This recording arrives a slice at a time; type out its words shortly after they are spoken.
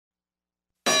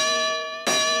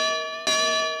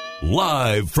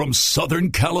Live from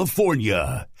Southern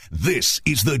California, this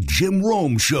is the Jim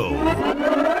Rome Show.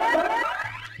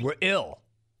 We're ill.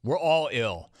 We're all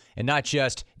ill. And not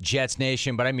just Jets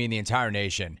Nation, but I mean the entire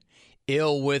nation.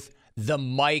 Ill with the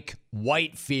Mike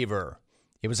White fever.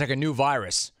 It was like a new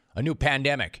virus, a new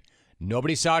pandemic.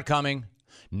 Nobody saw it coming.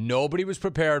 Nobody was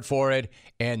prepared for it.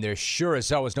 And there sure as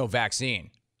hell was no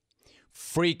vaccine.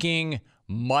 Freaking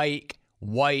Mike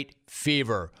White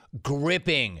fever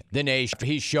gripping the nation.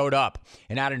 He showed up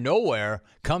and out of nowhere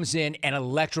comes in and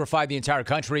electrified the entire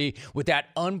country with that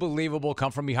unbelievable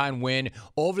come-from-behind win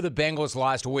over the Bengals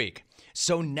last week.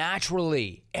 So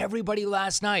naturally, everybody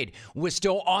last night was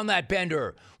still on that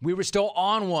bender. We were still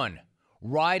on one,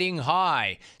 riding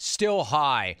high, still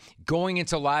high, going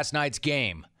into last night's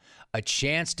game. A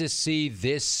chance to see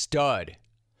this stud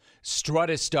strut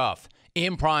his stuff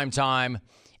in prime time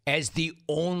as the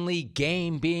only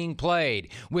game being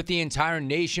played with the entire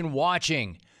nation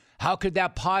watching. How could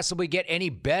that possibly get any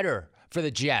better for the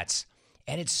Jets?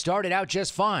 And it started out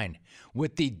just fine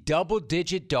with the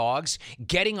double-digit dogs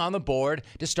getting on the board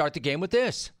to start the game with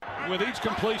this. With each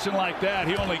completion like that,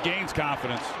 he only gains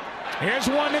confidence. Here's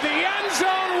one to the end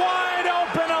zone, wide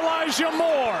open, Elijah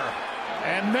Moore.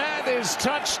 And that is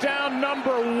touchdown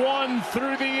number 1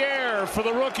 through the air for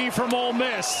the rookie from Ole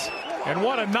Miss. And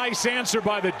what a nice answer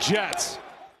by the Jets.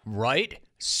 Right?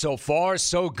 So far,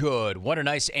 so good. What a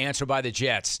nice answer by the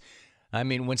Jets. I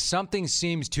mean, when something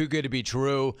seems too good to be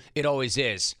true, it always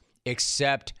is.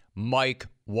 Except Mike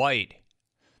White.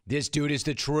 This dude is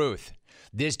the truth.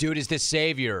 This dude is the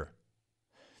savior.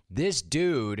 This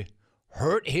dude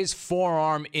hurt his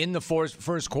forearm in the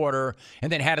first quarter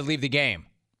and then had to leave the game.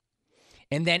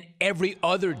 And then every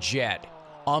other Jet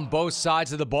on both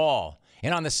sides of the ball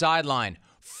and on the sideline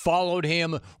followed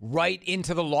him right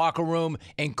into the locker room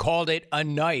and called it a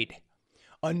night.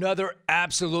 Another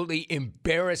absolutely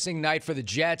embarrassing night for the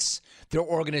Jets, their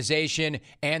organization,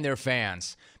 and their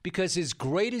fans. Because as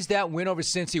great as that win over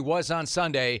Cincy was on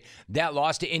Sunday, that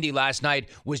loss to Indy last night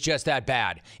was just that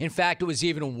bad. In fact, it was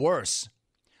even worse.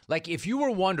 Like, if you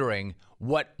were wondering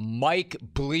what Mike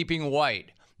bleeping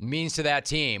White means to that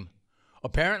team,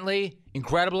 apparently,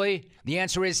 incredibly, the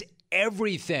answer is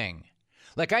everything.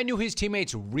 Like, I knew his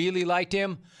teammates really liked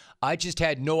him. I just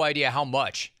had no idea how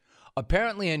much.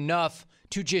 Apparently enough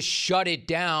to just shut it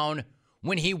down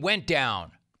when he went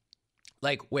down.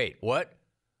 Like, wait, what?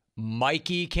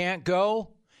 Mikey can't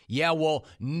go? Yeah, well,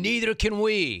 neither can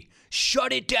we.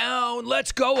 Shut it down.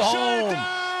 Let's go home. Shut it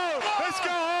down. Let's go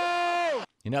home.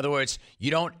 In other words, you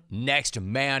don't next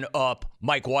man up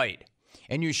Mike White.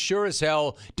 And you sure as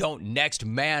hell don't next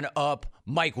man up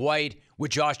Mike White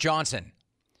with Josh Johnson.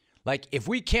 Like, if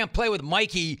we can't play with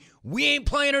Mikey, we ain't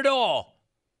playing at all.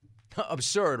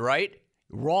 Absurd, right?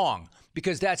 Wrong.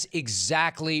 Because that's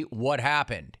exactly what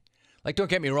happened. Like, don't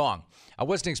get me wrong. I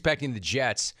wasn't expecting the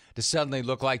Jets to suddenly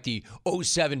look like the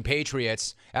 07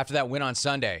 Patriots after that win on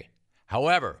Sunday.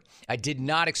 However, I did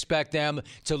not expect them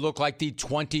to look like the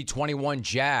 2021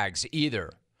 Jags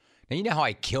either. Now, you know how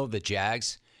I killed the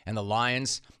Jags and the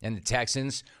Lions and the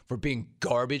Texans for being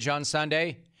garbage on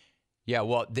Sunday? Yeah,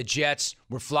 well, the Jets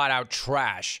were flat out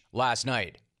trash last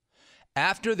night.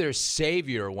 After their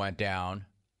savior went down,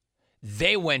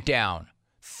 they went down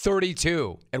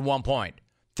 32 at one point.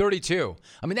 32.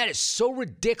 I mean, that is so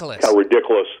ridiculous. Kind of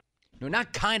ridiculous. No,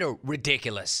 not kind of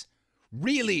ridiculous.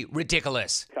 Really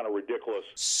ridiculous. Kind of ridiculous.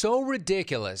 So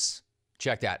ridiculous.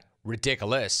 Check that.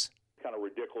 Ridiculous. Kind of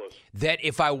ridiculous. That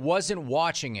if I wasn't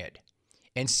watching it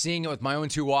and seeing it with my own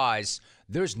two eyes,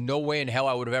 there's no way in hell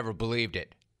I would have ever believed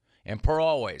it. And per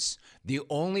always, the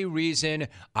only reason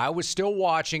I was still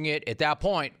watching it at that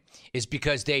point is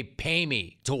because they pay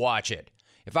me to watch it.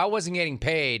 If I wasn't getting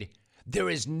paid, there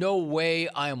is no way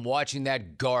I am watching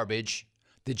that garbage,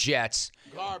 the Jets,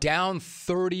 down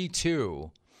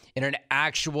 32 in an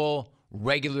actual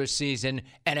regular season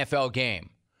NFL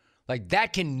game. Like,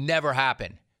 that can never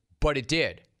happen, but it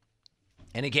did.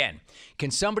 And again, can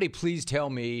somebody please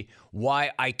tell me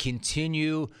why I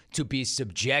continue to be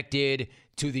subjected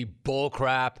to the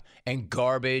bullcrap and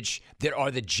garbage that are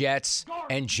the Jets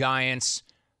and Giants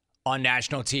on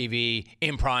national TV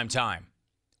in prime time?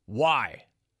 Why?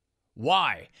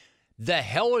 Why the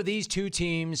hell are these two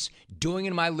teams doing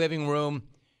in my living room,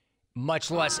 much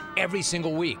less every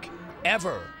single week,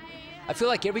 ever? I feel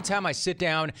like every time I sit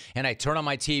down and I turn on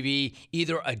my TV,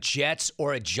 either a Jets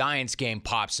or a Giants game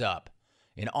pops up.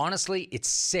 And honestly, it's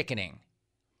sickening.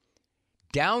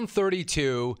 Down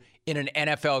 32 in an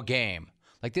NFL game.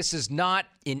 Like, this is not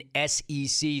an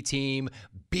SEC team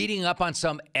beating up on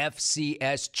some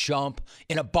FCS chump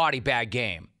in a body bag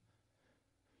game.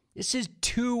 This is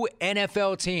two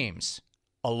NFL teams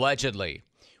allegedly.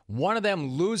 One of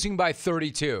them losing by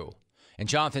 32. And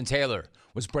Jonathan Taylor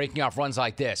was breaking off runs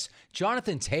like this.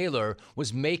 Jonathan Taylor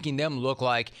was making them look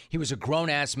like he was a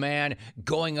grown-ass man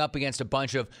going up against a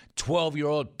bunch of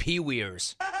 12-year-old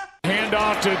peeweers. Hand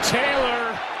off to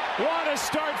Taylor. What a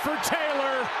start for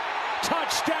Taylor.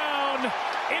 Touchdown,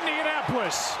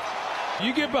 Indianapolis.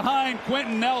 You get behind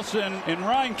Quentin Nelson and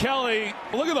Ryan Kelly,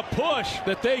 look at the push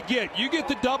that they get. You get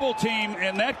the double team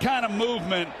and that kind of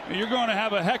movement, you're going to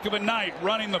have a heck of a night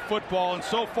running the football, and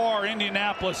so far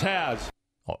Indianapolis has.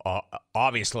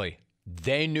 Obviously,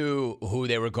 they knew who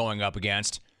they were going up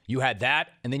against. You had that,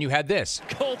 and then you had this.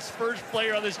 Colts' first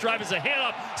player on this drive is a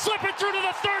handoff. Slipping through to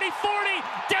the 30, 40,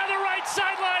 down the right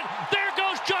sideline. There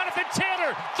goes Jonathan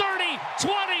Taylor. 30,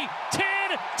 20,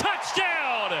 10,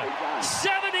 touchdown.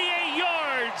 78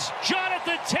 yards.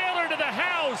 Jonathan Taylor to the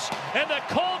house, and the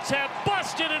Colts have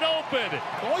busted it open.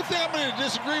 The only thing I'm going to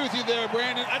disagree with you there,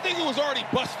 Brandon, I think it was already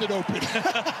busted open.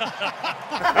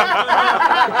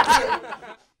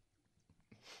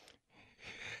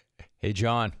 Hey,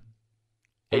 John.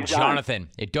 Hey, Jonathan.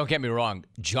 Hey, don't get me wrong.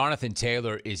 Jonathan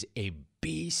Taylor is a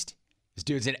beast. This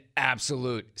dude's an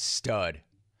absolute stud.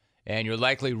 And you're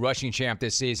likely rushing champ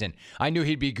this season. I knew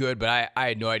he'd be good, but I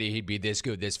had no idea he'd be this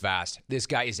good this fast. This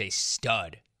guy is a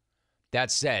stud.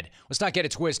 That said, let's not get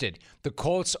it twisted. The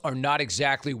Colts are not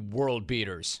exactly world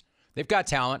beaters. They've got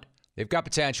talent. They've got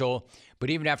potential. But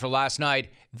even after last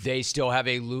night, they still have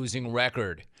a losing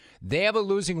record. They have a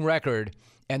losing record,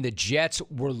 and the Jets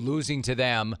were losing to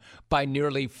them by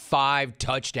nearly 5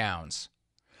 touchdowns.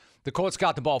 The Colts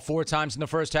got the ball 4 times in the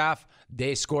first half.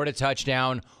 They scored a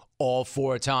touchdown all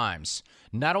 4 times.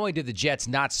 Not only did the Jets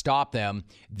not stop them,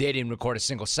 they didn't record a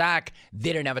single sack.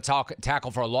 They didn't have a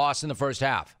tackle for a loss in the first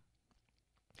half.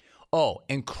 Oh,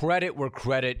 and credit where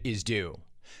credit is due.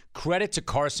 Credit to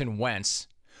Carson Wentz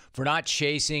for not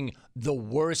chasing the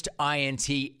worst INT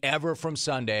ever from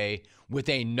Sunday with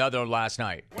another last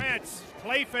night. Wentz,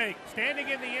 play fake, standing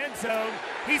in the end zone.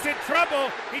 He's in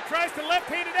trouble. He tries to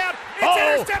left-hand it out.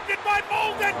 It's intercepted by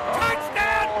Bolden.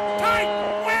 Touchdown!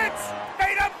 Tight. Wentz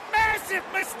made a massive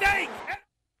mistake.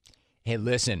 Hey,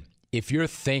 listen, if you're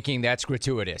thinking that's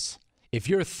gratuitous, if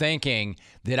you're thinking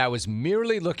that I was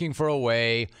merely looking for a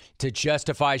way to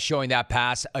justify showing that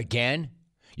pass again,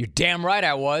 you're damn right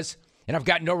I was. And I've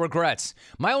got no regrets.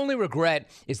 My only regret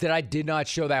is that I did not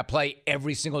show that play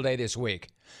every single day this week,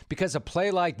 because a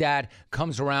play like that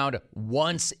comes around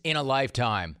once in a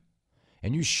lifetime.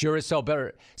 And you sure as hell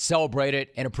better celebrate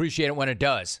it and appreciate it when it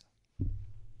does.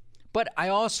 But I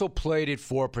also played it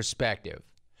for perspective.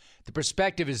 The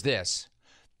perspective is this.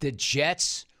 The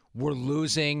Jets were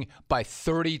losing by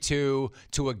 32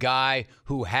 to a guy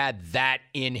who had that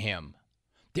in him.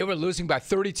 They were losing by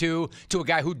 32 to a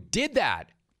guy who did that.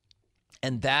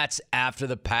 And that's after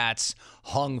the Pats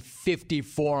hung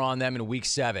 54 on them in Week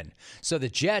 7. So the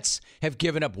Jets have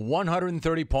given up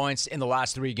 130 points in the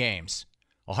last 3 games.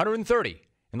 130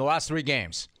 in the last 3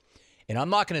 games. And I'm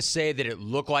not going to say that it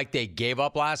looked like they gave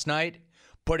up last night,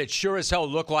 but it sure as hell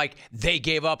looked like they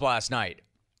gave up last night.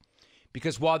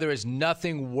 Because while there is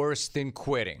nothing worse than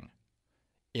quitting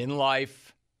in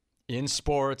life, in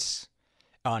sports,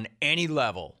 on any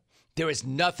level, there is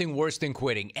nothing worse than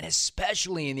quitting, and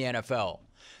especially in the NFL.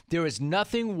 There is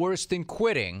nothing worse than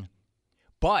quitting,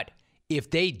 but if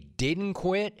they didn't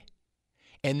quit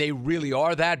and they really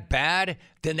are that bad,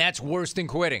 then that's worse than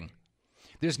quitting.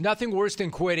 There's nothing worse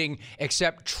than quitting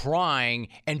except trying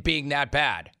and being that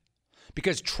bad.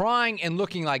 Because trying and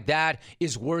looking like that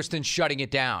is worse than shutting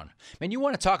it down. Man, you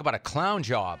want to talk about a clown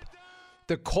job.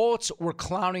 The Colts were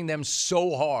clowning them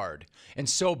so hard and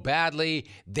so badly,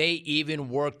 they even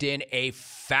worked in a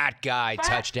fat guy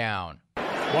touchdown.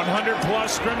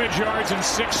 100-plus scrimmage yards in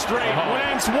 6 straight.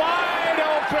 Wentz wide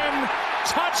open.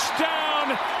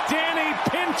 Touchdown, Danny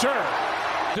Pinter.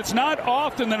 It's not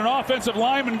often that an offensive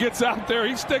lineman gets out there.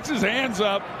 He sticks his hands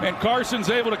up, and Carson's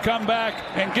able to come back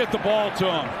and get the ball to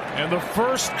him. And the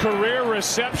first career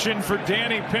reception for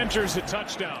Danny Pinter is a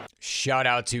touchdown. Shout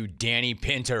out to Danny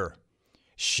Pinter.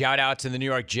 Shout out to the New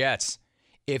York Jets.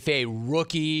 If a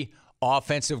rookie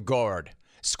offensive guard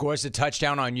scores a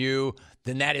touchdown on you,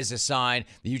 then that is a sign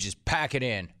that you just pack it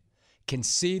in.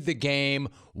 Concede the game,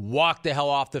 walk the hell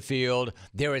off the field.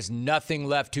 There is nothing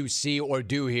left to see or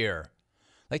do here.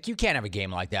 Like, you can't have a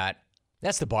game like that.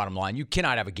 That's the bottom line. You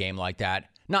cannot have a game like that.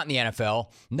 Not in the NFL.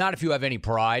 Not if you have any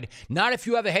pride. Not if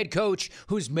you have a head coach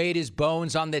who's made his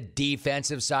bones on the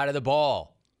defensive side of the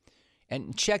ball.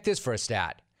 And check this for a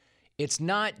stat. It's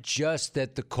not just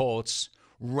that the Colts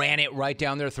ran it right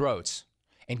down their throats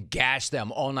and gashed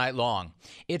them all night long.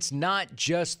 It's not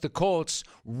just the Colts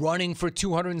running for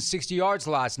 260 yards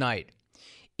last night.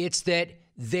 It's that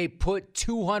they put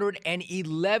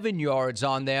 211 yards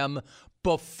on them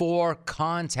before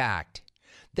contact.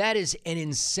 That is an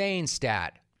insane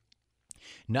stat.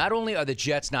 Not only are the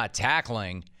Jets not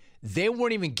tackling, they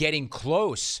weren't even getting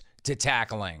close to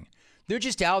tackling. They're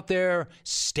just out there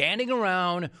standing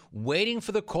around waiting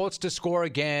for the Colts to score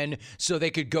again so they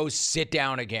could go sit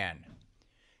down again.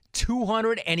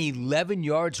 211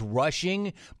 yards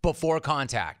rushing before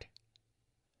contact.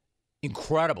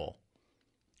 Incredible.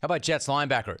 How about Jets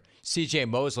linebacker C.J.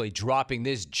 Mosley dropping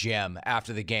this gem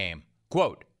after the game?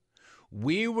 Quote,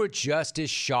 "We were just as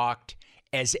shocked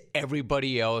as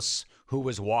everybody else who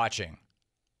was watching."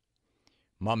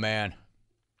 My man.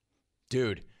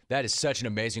 Dude, that is such an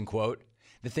amazing quote.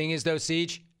 The thing is, though,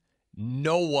 Siege,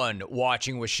 no one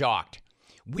watching was shocked.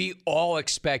 We all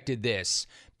expected this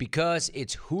because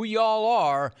it's who y'all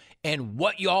are and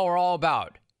what y'all are all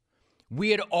about.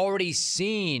 We had already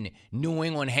seen New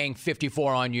England hang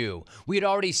 54 on you. We had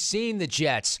already seen the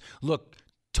Jets look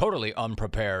totally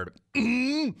unprepared,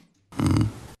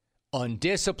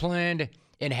 undisciplined,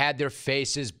 and had their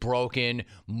faces broken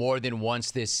more than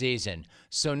once this season.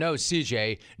 So no,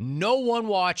 CJ, no one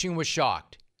watching was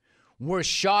shocked. We're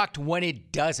shocked when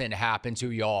it doesn't happen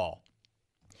to y'all.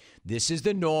 This is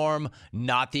the norm,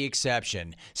 not the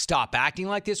exception. Stop acting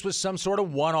like this was some sort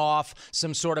of one-off,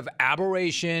 some sort of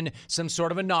aberration, some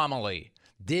sort of anomaly.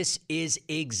 This is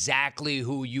exactly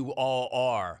who you all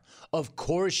are. Of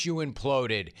course you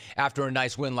imploded after a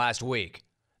nice win last week.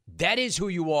 That is who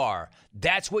you are.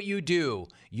 That's what you do.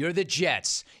 You're the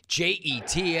Jets.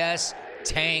 Jets,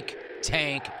 tank,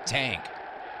 tank, tank.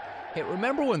 Hey,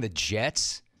 remember when the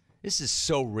Jets, this is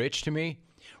so rich to me.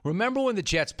 Remember when the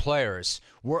Jets players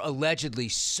were allegedly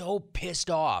so pissed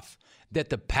off that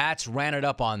the Pats ran it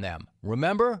up on them?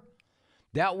 Remember?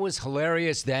 That was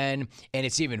hilarious then, and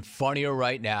it's even funnier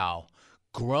right now.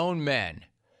 Grown men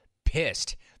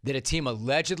pissed that a team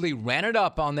allegedly ran it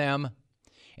up on them,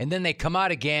 and then they come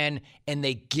out again and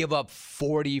they give up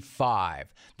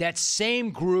 45. That same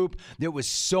group that was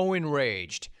so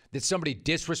enraged that somebody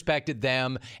disrespected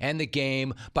them and the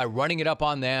game by running it up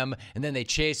on them, and then they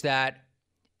chase that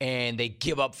and they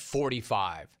give up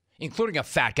 45, including a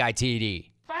fat guy TD.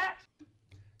 Fat.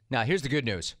 Now, here's the good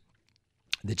news.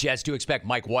 The Jets do expect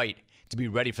Mike White to be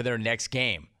ready for their next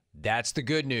game. That's the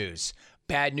good news.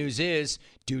 Bad news is,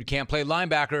 dude can't play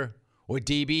linebacker or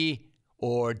DB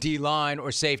or D-line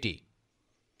or safety.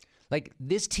 Like,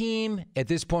 this team at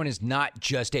this point is not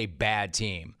just a bad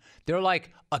team. They're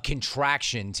like a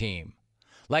contraction team.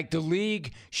 Like, the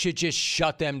league should just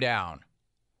shut them down.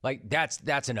 Like,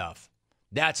 that's enough.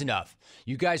 That's enough.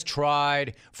 You guys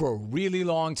tried for a really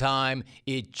long time.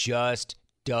 It just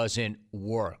doesn't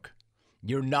work.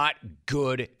 You're not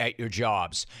good at your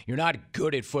jobs. You're not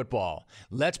good at football.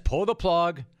 Let's pull the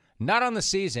plug, not on the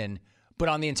season, but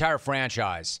on the entire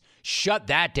franchise. Shut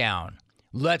that down.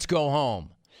 Let's go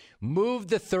home. Move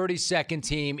the 32nd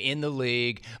team in the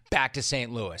league back to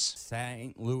St. Louis.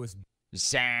 St. Louis.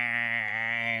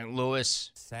 St.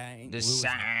 Louis. St. The Louis.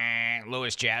 St.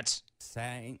 Louis Jets.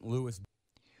 St. Louis.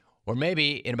 Or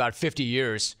maybe in about 50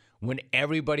 years, when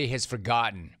everybody has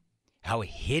forgotten how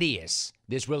hideous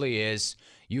this really is,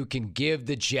 you can give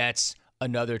the Jets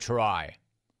another try.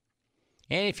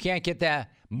 And if you can't get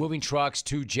that moving trucks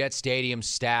to Jet Stadium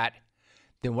stat,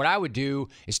 then what I would do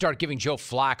is start giving Joe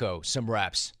Flacco some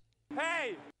reps.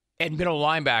 Hey! At middle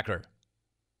linebacker.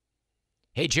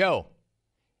 Hey, Joe.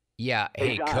 Yeah,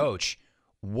 hey, John. Coach.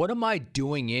 What am I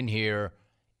doing in here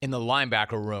in the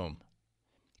linebacker room?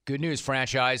 Good news,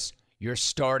 franchise. You're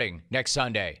starting next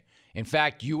Sunday. In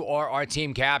fact, you are our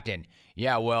team captain.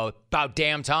 Yeah, well, about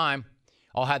damn time.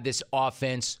 I'll have this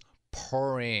offense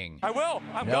purring. I will.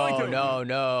 I'm going to.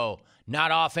 No.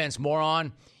 Not offense,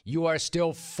 moron. You are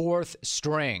still fourth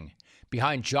string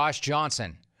behind Josh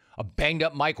Johnson, a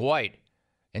banged-up Mike White,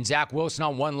 and Zach Wilson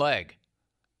on one leg.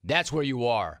 That's where you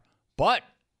are. But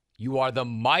you are the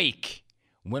Mike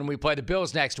when we play the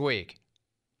Bills next week.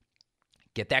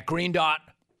 Get that green dot.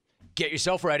 Get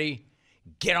yourself ready.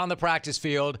 Get on the practice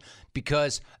field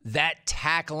because that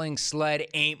tackling sled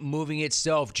ain't moving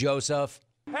itself, Joseph.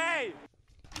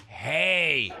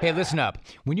 Hey, listen up.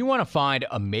 When you want to find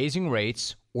amazing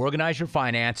rates, organize your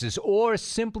finances, or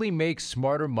simply make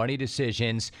smarter money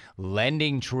decisions,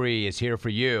 LendingTree is here for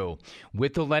you.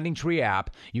 With the LendingTree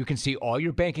app, you can see all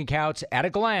your bank accounts at a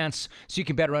glance so you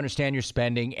can better understand your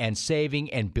spending and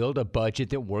saving and build a budget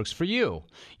that works for you.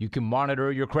 You can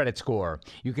monitor your credit score.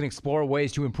 You can explore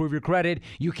ways to improve your credit.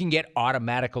 You can get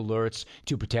automatic alerts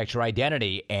to protect your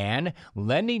identity. And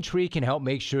LendingTree can help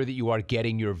make sure that you are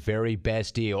getting your very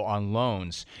best deal. deal on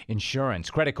loans, insurance,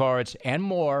 credit cards, and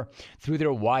more through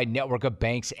their wide network of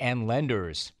banks and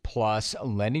lenders. Plus,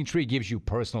 LendingTree gives you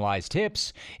personalized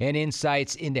tips and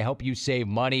insights into help you save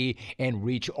money and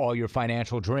reach all your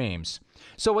financial dreams.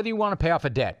 So whether you want to pay off a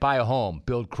debt, buy a home,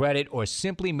 build credit, or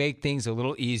simply make things a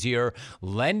little easier,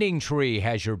 LendingTree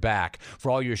has your back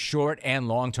for all your short and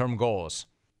long-term goals.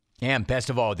 And best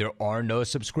of all, there are no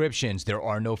subscriptions, there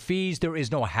are no fees, there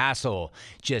is no hassle.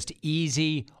 Just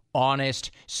easy, honest,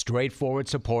 straightforward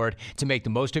support to make the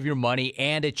most of your money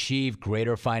and achieve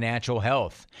greater financial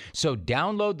health. So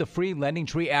download the free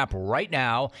LendingTree app right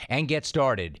now and get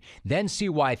started. Then see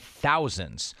why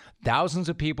thousands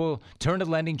of people turn to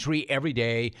LendingTree every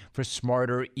day for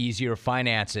smarter, easier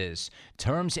finances.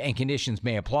 Terms and conditions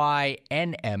may apply.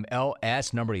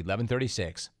 NMLS number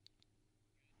 1136.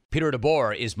 Peter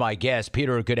DeBoer is my guest.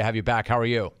 Peter, good to have you back. How are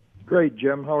you? Great,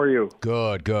 Jim. How are you?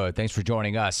 Good. Thanks for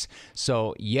joining us.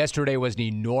 So yesterday was an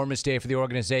enormous day for the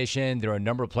organization. There are a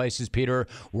number of places, Peter,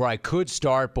 where I could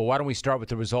start, but why don't we start with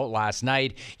the result last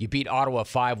night? You beat Ottawa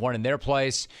 5-1 in their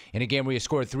place in a game where you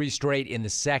scored 3 straight in the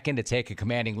second to take a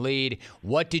commanding lead.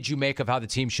 What did you make of how the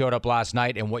team showed up last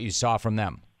night and what you saw from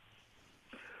them?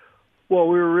 Well,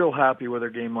 we were real happy with our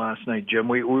game last night, Jim.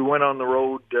 We went on the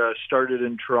road, started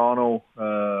in Toronto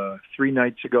 3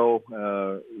 nights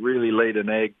ago, really laid an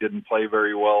egg, didn't play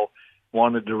very well,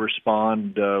 wanted to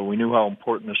respond. We knew how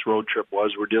important this road trip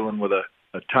was. We're dealing with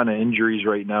a ton of injuries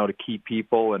right now to key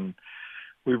people, and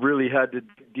we've really had to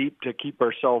dig deep to keep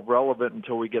ourselves relevant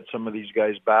until we get some of these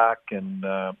guys back. And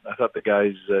I thought the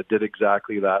guys did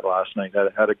exactly that last night.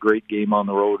 Had a great game on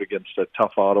the road against a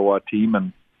tough Ottawa team,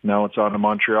 and now it's on to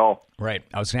Montreal. Right.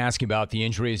 I was going to ask you about the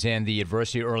injuries and the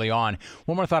adversity early on.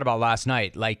 One more thought about last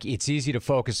night. Like, it's easy to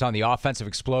focus on the offensive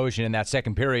explosion in that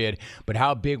second period, but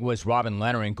how big was Robin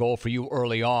Lehner in goal for you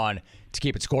early on to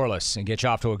keep it scoreless and get you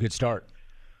off to a good start?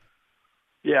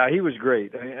 Yeah, he was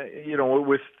great. You know,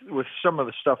 with some of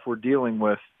the stuff we're dealing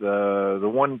with, the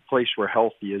one place we're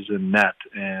healthy is in net,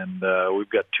 and we've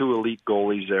got 2 elite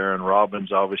goalies there, and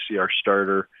Robin's obviously our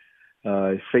starter.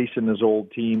 Facing his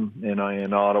old team in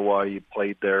Ottawa, he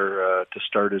played there to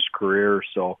start his career.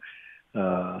 So,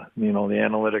 you know, the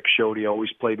analytics showed he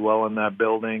always played well in that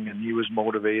building, and he was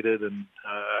motivated, and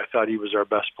I thought he was our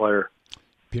best player.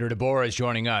 Peter DeBoer is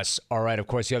joining us. All right, of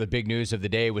course, the other big news of the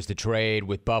day was the trade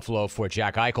with Buffalo for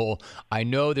Jack Eichel. I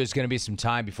know there's going to be some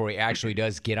time before he actually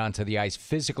does get onto the ice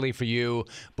physically for you,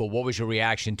 but what was your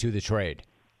reaction to the trade?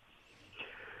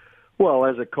 Well,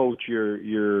 as a coach,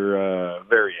 you're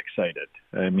very excited.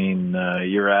 I mean,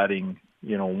 you're adding,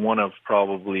 you know, one of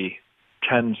probably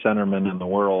 10 centermen in the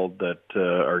world that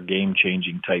are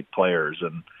game-changing type players.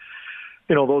 And,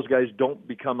 you know, those guys don't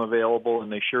become available,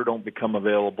 and they sure don't become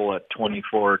available at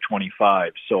 24 or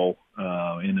 25, so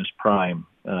in his prime.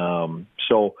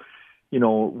 So, you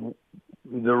know,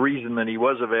 the reason that he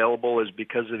was available is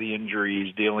because of the injury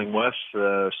he's dealing with.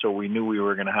 So we knew we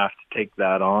were going to have to take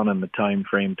that on in the time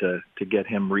frame to get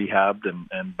him rehabbed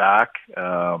and back.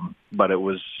 But it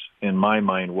was, in my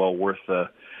mind, well worth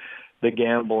the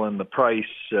gamble and the price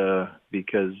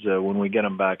because when we get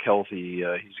him back healthy,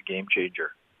 he's a game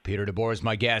changer. Peter DeBoer is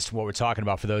my guest. What we're talking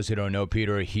about, for those who don't know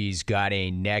Peter, he's got a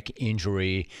neck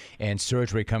injury and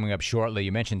surgery coming up shortly.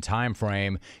 You mentioned time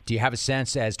frame. Do you have a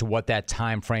sense as to what that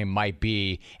time frame might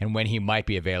be and when he might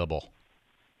be available?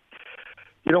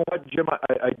 You know what, Jim?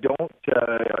 I don't.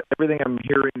 Everything I'm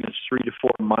hearing is 3 to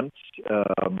 4 months.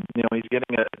 You know, he's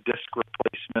getting a disc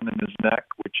replacement in his neck,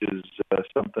 which is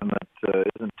something that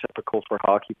isn't typical for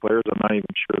hockey players. I'm not even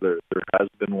sure there has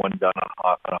been one done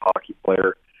on a hockey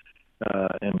player.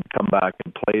 And come back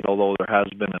and played, although there has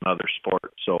been in other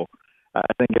sports. So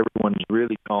I think everyone's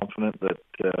really confident that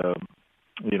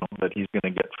you know, that he's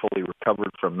going to get fully recovered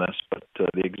from this, but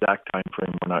the exact time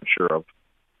frame we're not sure of.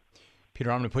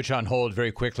 Peter, I'm going to put you on hold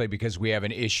very quickly because we have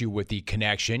an issue with the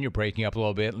connection. You're breaking up a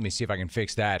little bit. Let me see if I can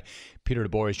fix that. Peter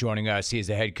DeBoer is joining us. He is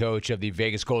the head coach of the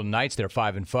Vegas Golden Knights. They're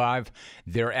 5-5.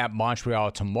 They're at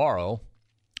Montreal tomorrow.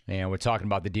 And we're talking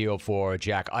about the deal for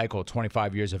Jack Eichel,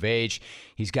 25 years of age.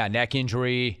 He's got neck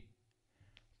injury.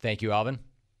 Thank you, Alvin.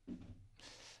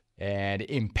 And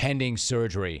impending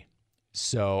surgery.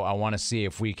 So I want to see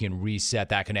if we can reset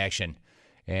that connection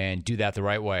and do that the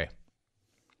right way.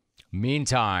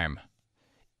 Meantime,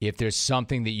 if there's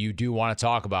something that you do want to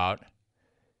talk about,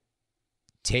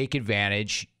 take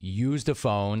advantage, use the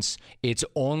phones. It's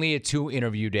only a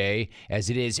 2-interview day, as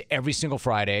it is every single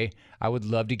Friday. I would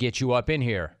love to get you up in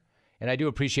here. And I do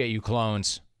appreciate you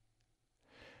clones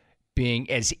being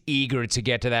as eager to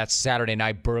get to that Saturday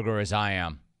night burger as I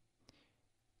am.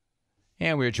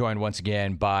 And we are joined once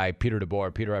again by Peter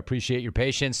DeBoer. Peter, I appreciate your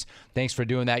patience. Thanks for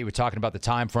doing that. You were talking about the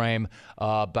time frame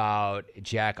about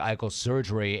Jack Eichel's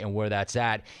surgery and where that's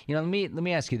at. Let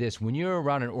me ask you this. When you're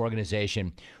around an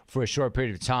organization for a short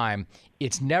period of time,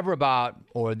 it's never about,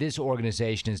 or this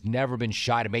organization has never been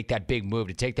shy to make that big move,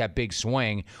 to take that big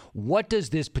swing. What does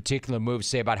this particular move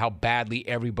say about how badly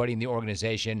everybody in the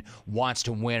organization wants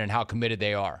to win and how committed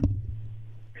they are?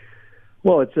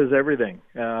 Well, it says everything.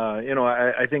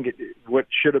 I think what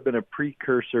should have been a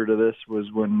precursor to this was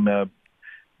when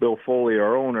Bill Foley,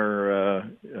 our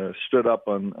owner, stood up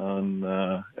on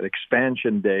an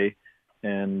expansion day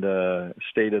and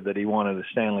stated that he wanted a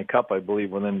Stanley Cup, I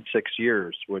believe, within 6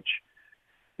 years, which,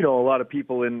 a lot of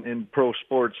people in pro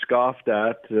sports scoffed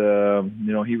at. He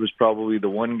was probably the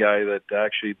one guy that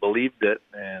actually believed it.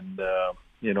 And,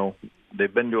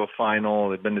 they've been to a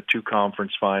final, they've been to 2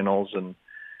 conference finals, and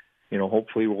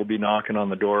hopefully we'll be knocking on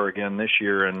the door again this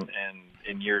year and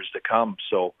in years to come.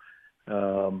 So,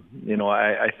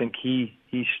 I think he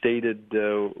stated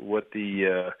what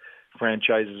the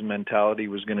franchise's mentality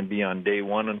was going to be on day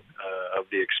one of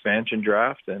the expansion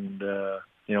draft. And,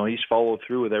 he's followed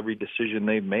through with every decision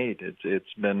they've made.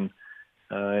 It's been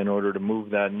in order to move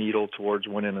that needle towards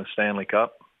winning a Stanley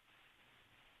Cup.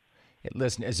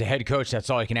 Listen, as a head coach, that's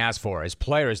all you can ask for. As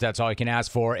players, that's all you can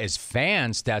ask for. As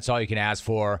fans, that's all you can ask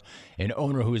for. An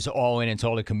owner who is all in and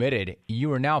totally committed.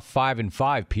 You are now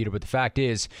 5-5, Peter, but the fact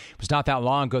is, it was not that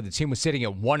long ago the team was sitting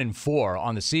at 1-4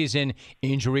 on the season.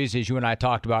 Injuries, as you and I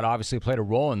talked about, obviously played a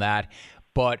role in that.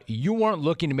 But you weren't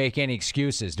looking to make any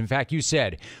excuses. In fact, you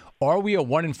said, are we a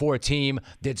 1-4 team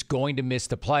that's going to miss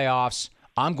the playoffs?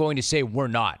 I'm going to say we're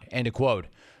not, end of quote.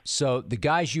 So the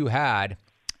guys you had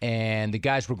and the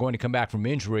guys who are going to come back from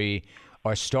injury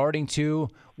are starting to.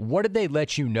 What did they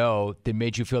let you know that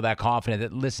made you feel that confident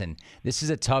that, listen, this is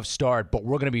a tough start, but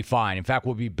we're going to be fine? In fact,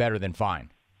 we'll be better than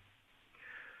fine.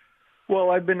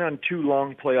 Well, I've been on 2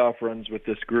 long playoff runs with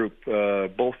this group,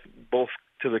 both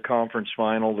to the conference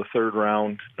final, the third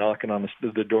round, knocking on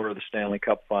the door of the Stanley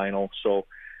Cup final. So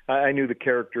I knew the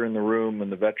character in the room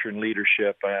and the veteran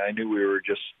leadership. I knew we were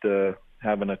just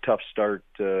having a tough start,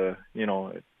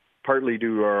 partly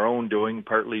due to our own doing,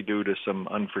 partly due to some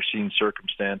unforeseen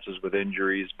circumstances with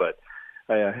injuries. But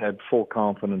I had full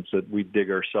confidence that we'd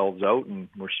dig ourselves out, and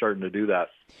we're starting to do that.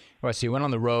 Well, so you went on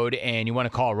the road, and you went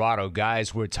to Colorado.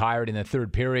 Guys were tired in the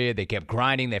third period. They kept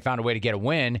grinding. They found a way to get a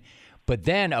win. But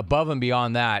then above and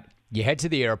beyond that, you head to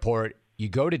the airport. You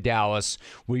go to Dallas,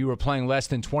 where you were playing less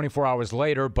than 24 hours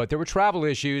later, but there were travel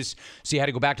issues, so you had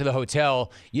to go back to the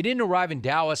hotel. You didn't arrive in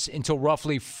Dallas until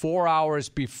roughly 4 hours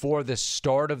before the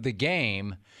start of the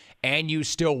game, and you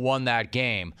still won that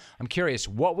game. I'm curious,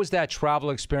 what was that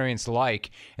travel experience like,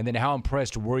 and then how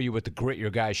impressed were you with the grit your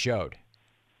guys showed?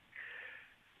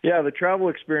 Yeah, the travel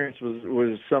experience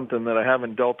was something that I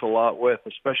haven't dealt a lot with,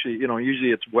 especially,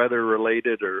 usually it's weather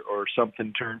related or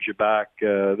something turns you back.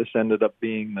 This ended up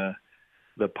being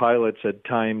the pilots had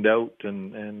timed out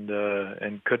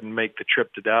and couldn't make the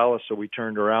trip to Dallas, so we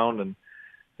turned around and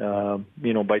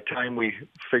by the time we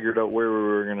figured out where we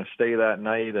were going to stay that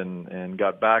night and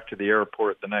got back to the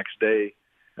airport the next day,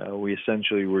 we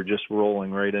essentially were just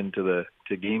rolling right into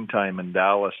game time in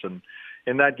Dallas. And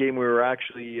in that game, we were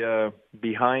actually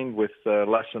behind with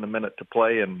less than a minute to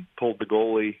play and pulled the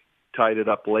goalie, tied it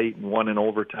up late, and won in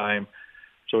overtime.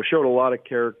 So it showed a lot of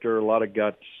character, a lot of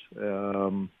guts.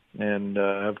 And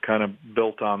have kind of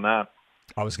built on that.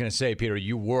 I was going to say, Peter,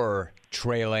 you were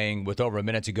trailing with over a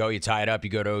minute to go. You tie it up, you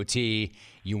go to OT,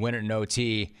 you win it in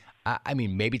OT. I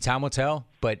mean, maybe time will tell,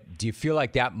 but do you feel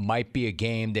like that might be a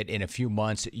game that in a few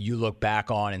months you look back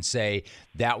on and say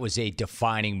that was a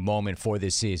defining moment for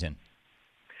this season?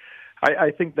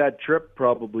 I think that trip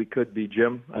probably could be,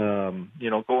 Jim.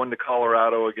 Going to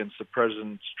Colorado against the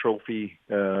President's Trophy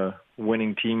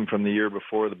winning team from the year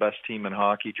before, the best team in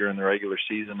hockey during the regular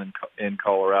season in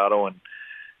Colorado,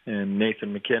 and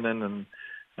Nathan McKinnon,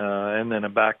 and then a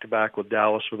back-to-back with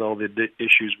Dallas with all the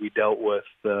issues we dealt with.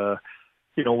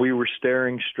 We were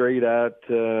staring straight at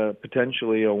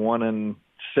potentially a 1-6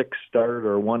 start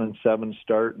or 1-7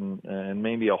 start, and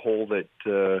maybe a hole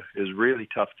that is really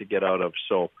tough to get out of.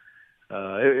 So.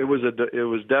 It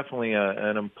was definitely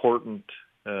an important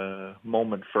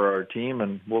moment for our team,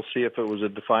 and we'll see if it was a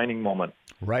defining moment.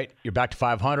 Right. You're back to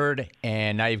 500,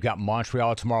 and now you've got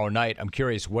Montreal tomorrow night. I'm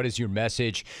curious, what is your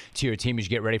message to your team as you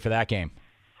get ready for that game?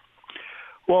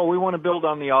 Well, we want to build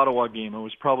on the Ottawa game. It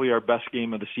was probably our best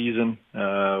game of the season.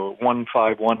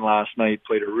 1-5-1 last night,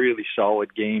 played a really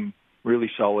solid game,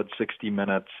 really solid 60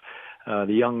 minutes.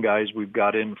 The young guys we've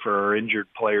got in for our injured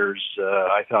players,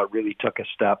 I thought really took a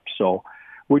step. So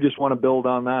we just want to build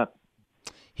on that.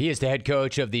 He is the head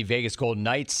coach of the Vegas Golden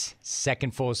Knights,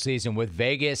 second full season with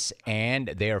Vegas, and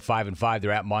they are 5-5.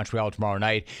 They're at Montreal tomorrow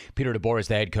night. Peter DeBoer is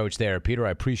the head coach there. Peter,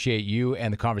 I appreciate you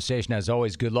and the conversation as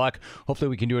always. Good luck. Hopefully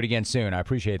we can do it again soon. I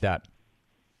appreciate that.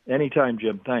 Anytime,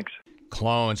 Jim. Thanks.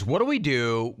 Clones, what do we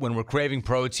do when we're craving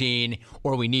protein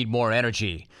or we need more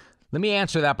energy? Let me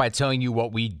answer that by telling you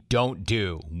what we don't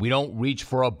do. We don't reach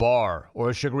for a bar or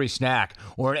a sugary snack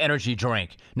or an energy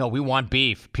drink. No, we want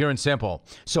beef, pure and simple.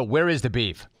 So where is the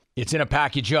beef? It's in a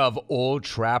package of Old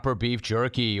Trapper beef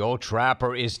jerky. Old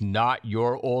Trapper is not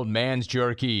your old man's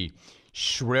jerky.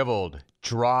 Shriveled,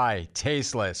 dry,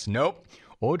 tasteless. Nope.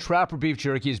 Old Trapper beef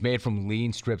jerky is made from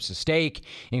lean strips of steak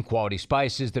and quality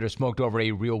spices that are smoked over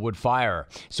a real wood fire.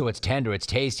 So it's tender, it's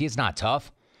tasty, it's not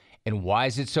tough. And why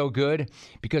is it so good?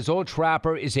 Because Old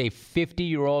Trapper is a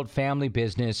 50-year-old family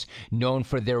business known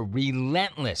for their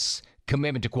relentless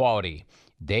commitment to quality.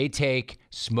 They take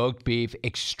smoked beef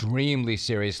extremely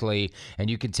seriously, and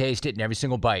you can taste it in every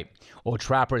single bite. Old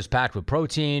Trapper is packed with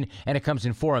protein, and it comes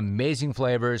in 4 amazing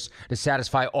flavors to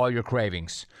satisfy all your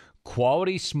cravings.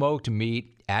 Quality smoked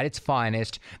meat at its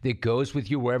finest that goes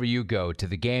with you wherever you go, to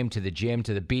the game, to the gym,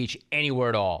 to the beach, anywhere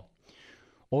at all.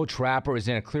 Old Trapper is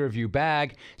in a Clearview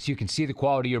bag so you can see the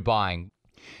quality you're buying.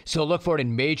 So look for it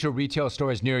in major retail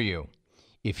stores near you.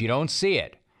 If you don't see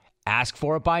it, ask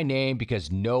for it by name because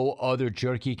no other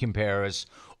jerky compares.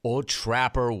 Old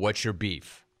Trapper, what's your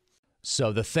beef?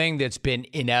 So the thing that's been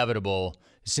inevitable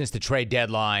since the trade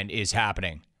deadline is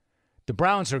happening. The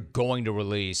Browns are going to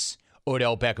release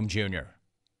Odell Beckham Jr.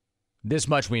 This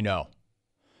much we know.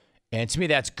 And to me,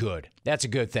 that's good. That's a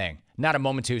good thing. Not a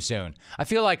moment too soon. I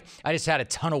feel like I just had a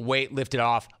ton of weight lifted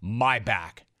off my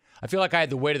back. I feel like I had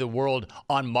the weight of the world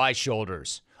on my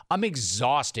shoulders. I'm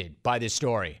exhausted by this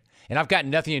story, and I've got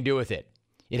nothing to do with it.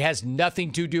 It has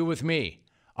nothing to do with me.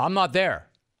 I'm not there.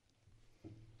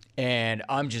 And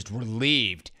I'm just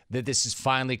relieved that this is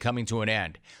finally coming to an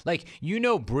end. Like,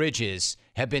 bridges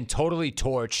have been totally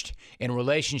torched and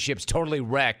relationships totally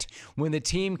wrecked when the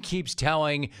team keeps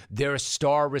telling their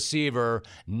star receiver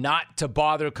not to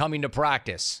bother coming to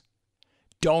practice.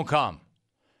 Don't come.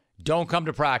 Don't come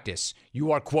to practice.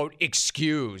 You are, quote,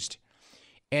 excused.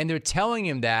 And they're telling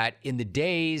him that in the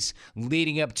days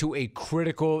leading up to a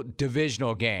critical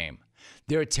divisional game.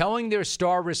 They're telling their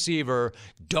star receiver,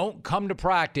 don't come to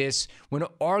practice when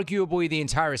arguably the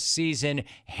entire season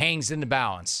hangs in the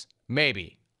balance.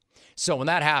 Maybe. So when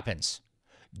that happens,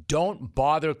 don't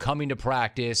bother coming to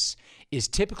practice is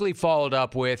typically followed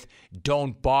up with,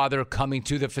 don't bother coming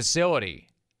to the facility.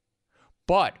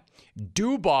 But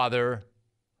do bother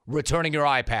returning your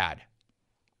iPad.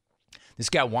 This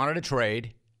guy wanted a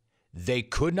trade. They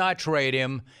could not trade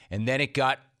him, and then it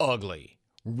got ugly.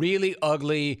 Really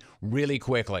ugly, really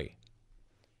quickly.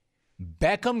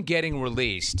 Beckham getting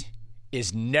released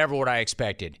is never what I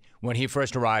expected when he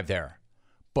first arrived there.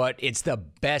 But it's the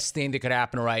best thing that could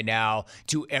happen right now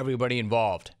to everybody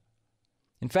involved.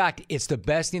 In fact, it's the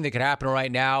best thing that could happen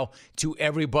right now to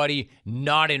everybody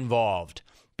not involved,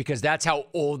 because that's how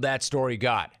old that story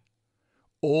got.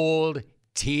 Old,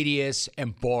 tedious,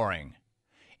 and boring.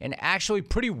 And actually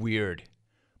pretty weird.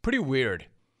 Pretty weird.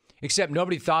 Except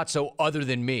nobody thought so other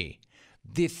than me.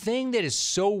 The thing that is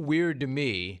so weird to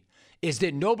me is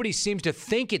that nobody seems to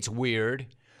think it's weird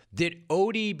that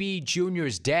ODB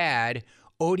Jr.'s dad,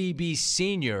 ODB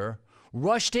Sr.,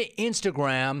 rushed to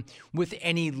Instagram with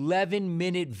an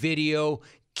 11-minute video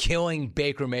killing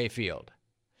Baker Mayfield.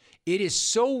 It is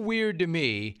so weird to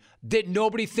me that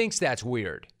nobody thinks that's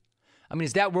weird. I mean,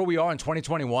 is that where we are in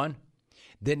 2021?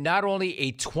 That not only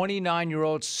a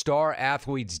 29-year-old star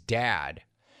athlete's dad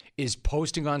is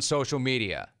posting on social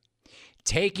media,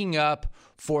 taking up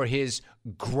for his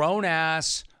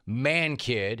grown-ass man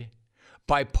kid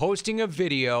by posting a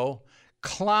video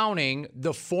clowning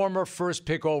the former first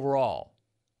pick overall.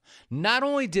 Not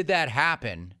only did that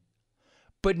happen,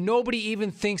 but nobody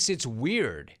even thinks it's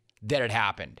weird that it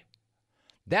happened.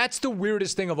 That's the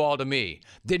weirdest thing of all to me,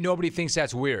 that nobody thinks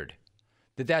that's weird.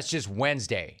 That that's just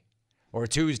Wednesday or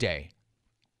Tuesday.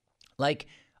 Like,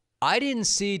 I didn't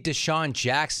see Deshaun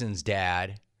Jackson's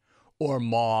dad or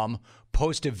mom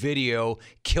post a video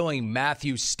killing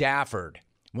Matthew Stafford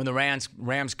when the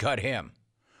Rams cut him.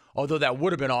 Although that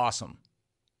would have been awesome.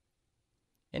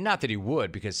 And not that he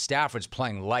would, because Stafford's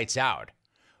playing lights out.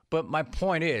 But my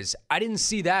point is, I didn't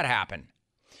see that happen.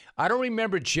 I don't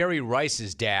remember Jerry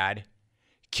Rice's dad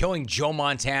killing Joe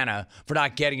Montana for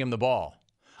not getting him the ball.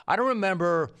 I don't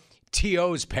remember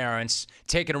T.O.'s parents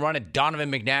taking a run at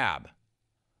Donovan McNabb.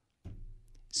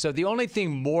 So the only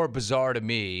thing more bizarre to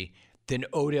me than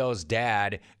Odell's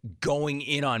dad going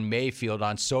in on Mayfield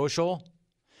on social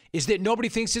is that nobody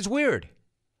thinks it's weird.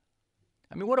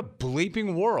 I mean, what a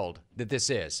bleeping world that this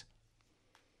is.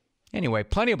 Anyway,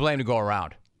 plenty of blame to go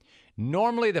around.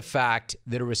 Normally, the fact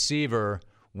that a receiver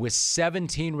with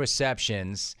 17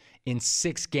 receptions in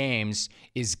 6 games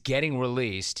is getting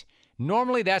released,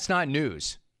 normally that's not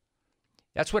news.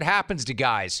 That's what happens to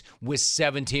guys with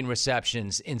 17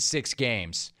 receptions in 6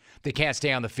 games. They can't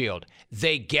stay on the field.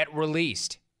 They get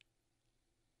released.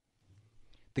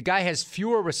 The guy has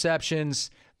fewer receptions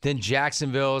than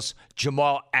Jacksonville's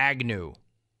Jamal Agnew.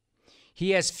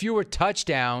 He has fewer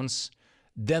touchdowns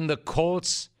than the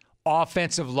Colts'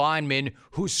 offensive lineman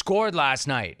who scored last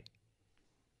night.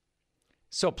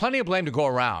 So plenty of blame to go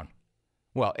around.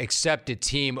 Well, except to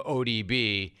Team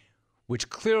ODB, which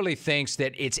clearly thinks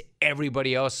that it's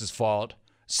everybody else's fault,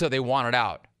 so they want it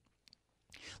out.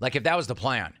 Like if that was the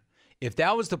plan. If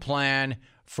that was the plan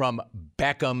from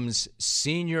Beckham's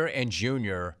senior and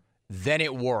junior, then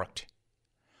it worked.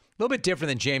 A little bit different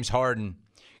than James Harden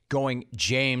going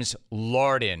James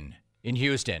Larden in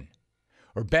Houston,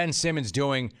 or Ben Simmons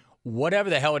doing whatever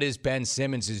the hell it is Ben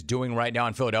Simmons is doing right now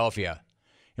in Philadelphia.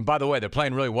 And by the way, they're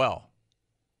playing really well.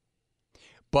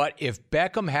 But if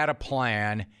Beckham had a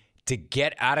plan to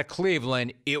get out of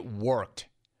Cleveland, it worked.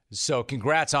 So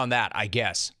congrats on that, I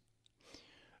guess.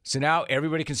 So now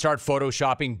everybody can start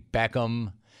photoshopping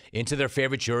Beckham into their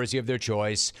favorite jersey of their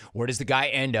choice. Where does the guy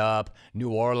end up?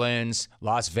 New Orleans,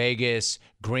 Las Vegas,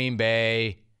 Green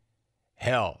Bay,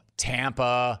 hell,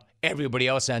 Tampa. Everybody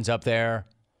else ends up there.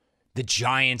 The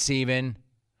Giants even.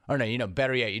 Or no,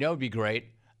 better yet, it would be great.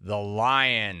 The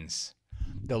Lions.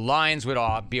 The Lions would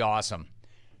be awesome.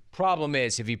 Problem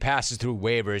is, if he passes through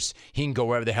waivers, he can go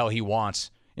wherever the hell he wants.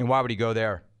 And why would he go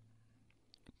there?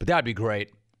 But that would be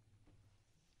great.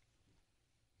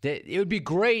 It would be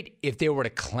great if they were to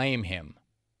claim him,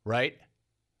 right?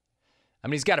 I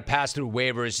mean, he's got to pass through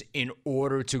waivers in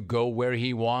order to go where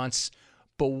he wants.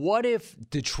 But what if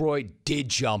Detroit did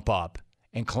jump up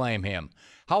and claim him?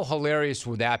 How hilarious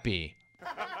would that be?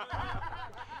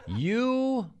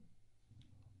 You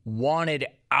wanted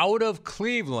out of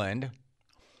Cleveland.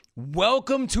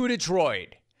 Welcome to Detroit.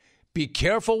 Be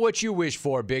careful what you wish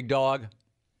for, big dog.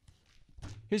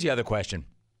 Here's the other question.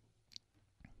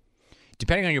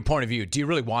 Depending on your point of view, do you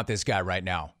really want this guy right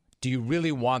now? Do you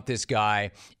really want this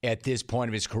guy at this point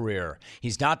of his career?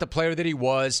 He's not the player that he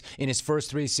was in his first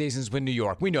 3 seasons with New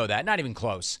York. We know that. Not even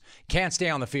close. Can't stay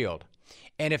on the field.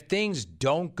 And if things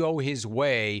don't go his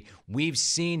way, we've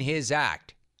seen his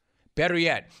act. Better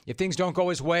yet, if things don't go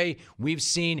his way, we've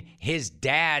seen his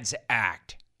dad's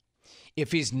act.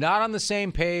 If he's not on the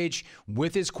same page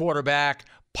with his quarterback,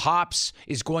 Pops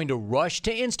is going to rush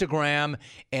to Instagram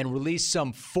and release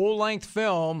some full-length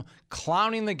film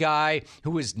clowning the guy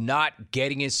who is not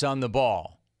getting his son the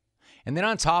ball. And then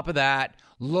on top of that,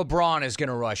 LeBron is going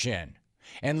to rush in.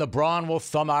 And LeBron will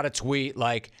thumb out a tweet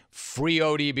like, "Free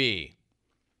ODB,"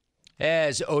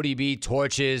 as ODB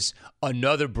torches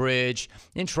another bridge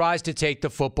and tries to take the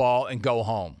football and go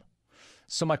home.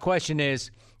 So my question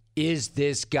is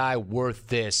this guy worth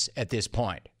this at this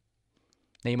point?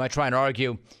 Now, you might try and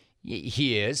argue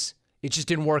he is. It just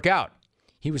didn't work out.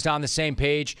 He was on the same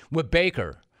page with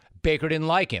Baker. Baker didn't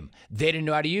like him. They didn't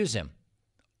know how to use him.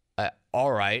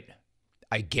 All right,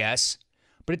 I guess.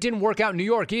 But it didn't work out in New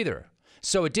York either.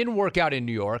 So it didn't work out in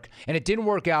New York, and it didn't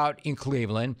work out in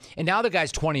Cleveland. And now the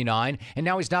guy's 29, and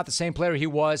now he's not the same player he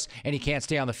was, and he can't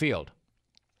stay on the field.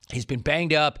 He's been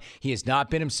banged up. He has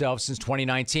not been himself since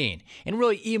 2019, and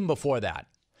really even before that.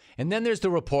 And then there's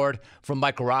the report from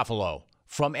Mike Garafolo,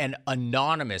 from an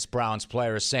anonymous Browns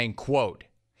player saying, quote,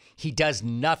 "He does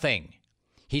nothing.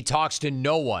 He talks to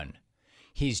no one.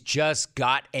 He's just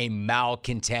got a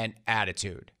malcontent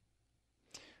attitude."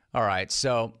 All right,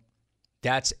 so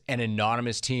that's an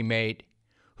anonymous teammate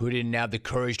who didn't have the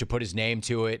courage to put his name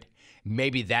to it.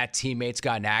 Maybe that teammate's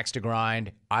got an axe to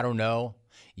grind. I don't know.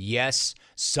 Yes,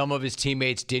 some of his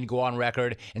teammates didn't go on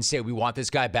record and say, "We want this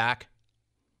guy back."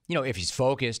 If he's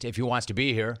focused, if he wants to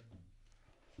be here.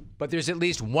 But there's at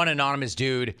least one anonymous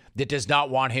dude that does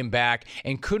not want him back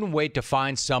and couldn't wait to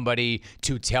find somebody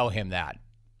to tell him that.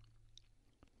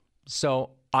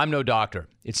 So I'm no doctor.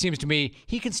 It seems to me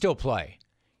he can still play.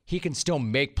 He can still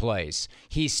make plays.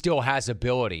 He still has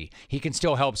ability. He can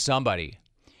still help somebody.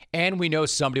 And we know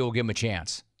somebody will give him a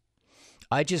chance.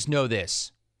 I just know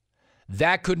this.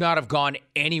 That could not have gone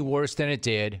any worse than it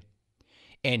did.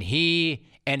 And he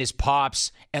and his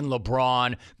pops and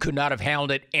LeBron could not have handled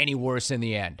it any worse in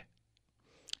the end.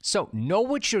 So know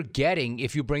what you're getting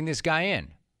if you bring this guy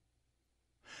in.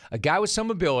 A guy with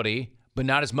some ability, but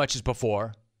not as much as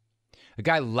before. A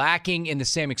guy lacking in the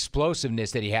same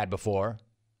explosiveness that he had before,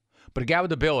 but a guy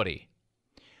with ability.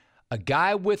 A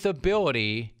guy with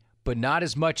ability, but not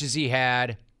as much as he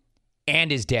had,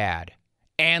 and his dad,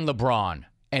 and LeBron,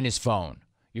 and his phone.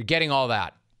 You're getting all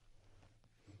that.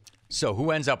 So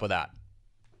who ends up with that?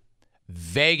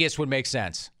 Vegas would make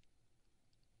sense.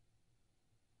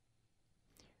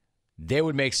 They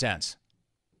would make sense.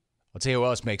 I'll tell you who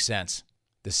else makes sense.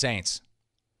 The Saints.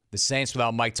 The Saints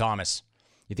without Mike Thomas.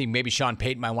 You think maybe Sean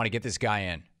Payton might want to get this guy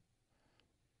in?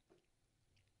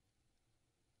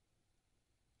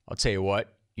 I'll tell you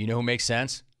what. You know who makes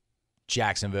sense?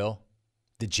 Jacksonville.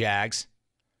 The Jags.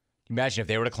 Imagine if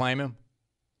they were to claim him.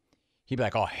 He'd be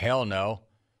like, oh, hell no.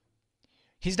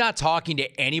 He's not talking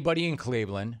to anybody in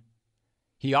Cleveland.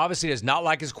 He obviously does not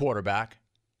like his quarterback.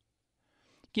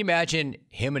 Can you imagine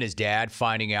him and his dad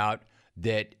finding out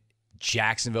that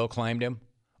Jacksonville claimed him?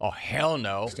 Oh, hell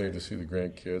no. Staying to see the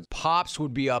grandkids. Pops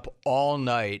would be up all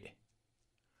night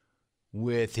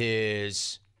with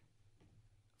his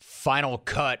Final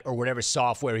Cut or whatever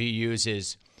software he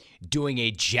uses doing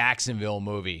a Jacksonville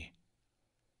movie.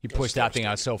 He pushed that thing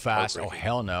out so fast. Oh,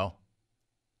 hell no.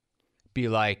 Be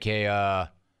like, hey,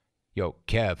 yo,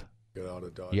 Kev. Get out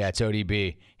of Dodge. Yeah, it's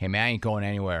ODB. Hey, man, I ain't going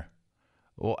anywhere.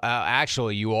 Well,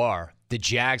 actually, you are. The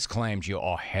Jags claimed you.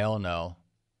 Oh, hell no.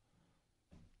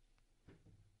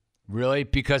 Really?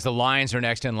 Because the Lions are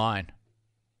next in line.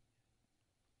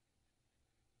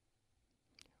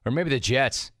 Or maybe the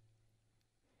Jets.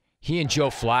 He and Joe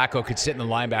Flacco could sit in the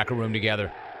linebacker room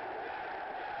together.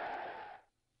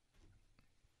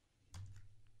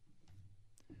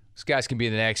 These guys can be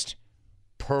the next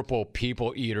purple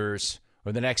people eaters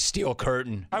or the next steel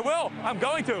curtain. I will. I'm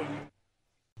going to.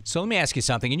 So let me ask you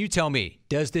something, and you tell me,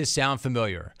 does this sound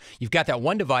familiar? You've got that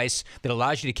one device that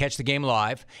allows you to catch the game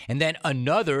live, and then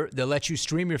another that lets you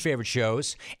stream your favorite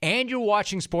shows, and you're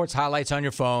watching sports highlights on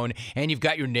your phone, and you've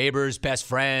got your neighbors, best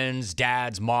friends,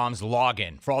 dads, moms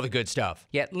login for all the good stuff.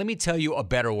 Yet, let me tell you a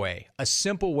better way, a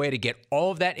simple way to get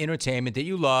all of that entertainment that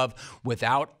you love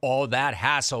without all that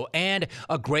hassle, and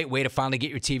a great way to finally get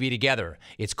your TV together.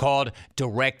 It's called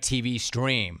DirecTV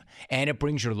Stream, and it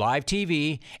brings your live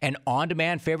TV and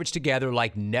on-demand favorites together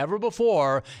like never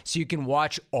before, so you can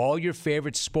watch all your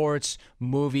favorite sports,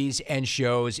 movies, and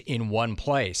shows in one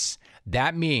place.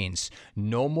 That means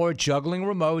no more juggling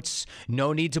remotes,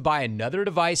 no need to buy another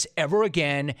device ever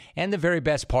again, and the very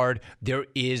best part, there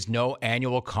is no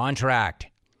annual contract.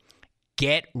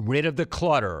 Get rid of the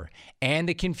clutter and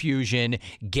the confusion.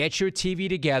 Get your TV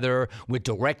together with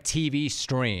DirecTV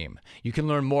Stream. You can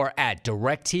learn more at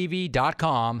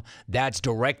directtv.com. That's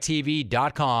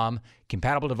directtv.com.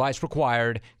 Compatible device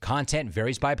required. Content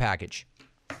varies by package.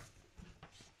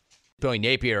 Billy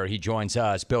Napier, he joins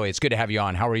us. Billy, it's good to have you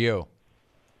on. How are you?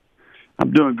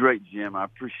 I'm doing great, Jim. I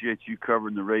appreciate you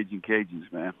covering the Raging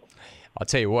Cajuns, man. I'll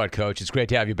tell you what, Coach, it's great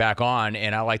to have you back on,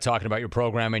 and I like talking about your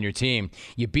program and your team.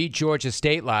 You beat Georgia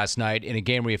State last night in a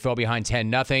game where you fell behind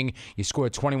 10-0. You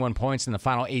scored 21 points in the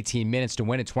final 18 minutes to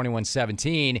win at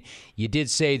 21-17. You did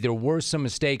say there were some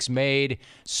mistakes made,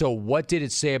 so what did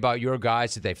it say about your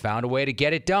guys that they found a way to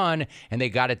get it done, and they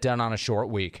got it done on a short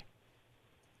week?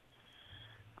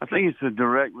 I think it's a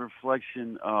direct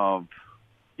reflection of,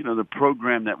 the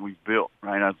program that we've built,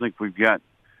 right? I think we've got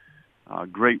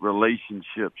great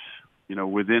relationships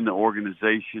within the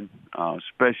organization,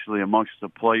 especially amongst the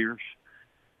players.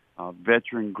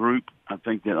 Veteran group, I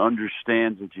think, that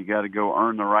understands that you got to go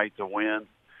earn the right to win,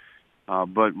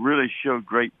 but really showed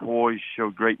great poise,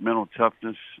 showed great mental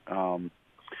toughness,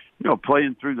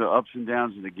 playing through the ups and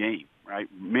downs of the game, right?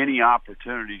 Many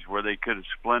opportunities where they could have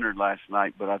splintered last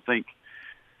night, but I think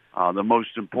the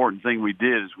most important thing we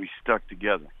did is we stuck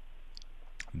together.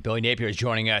 Billy Napier is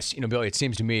joining us. Billy, it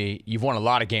seems to me you've won a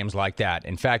lot of games like that.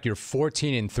 In fact, you're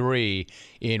 14-3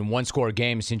 in one-score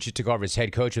games since you took over as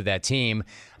head coach of that team.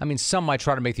 I mean, some might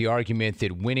try to make the argument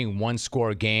that winning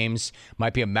one-score games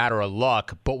might be a matter of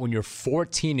luck, but when you're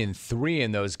 14-3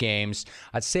 in those games,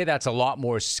 I'd say that's a lot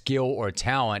more skill or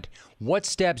talent. What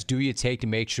steps do you take to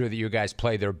make sure that your guys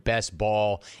play their best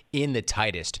ball in the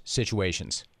tightest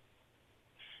situations?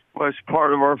 Well, it's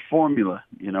part of our formula.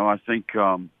 I think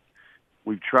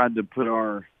we've tried to put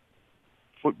our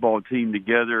football team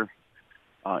together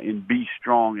and be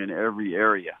strong in every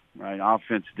area, right?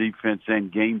 Offense, defense,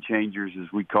 and game changers,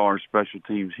 as we call our special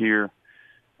teams here.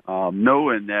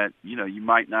 Knowing that, you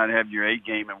might not have your A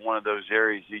game in one of those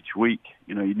areas each week.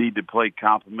 You need to play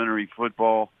complementary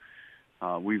football.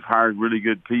 We've hired really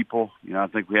good people. I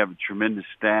think we have a tremendous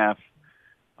staff.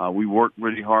 We work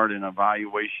really hard in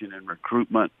evaluation and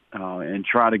recruitment and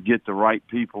try to get the right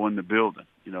people in the building,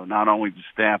 not only the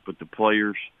staff but the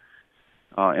players.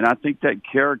 And I think that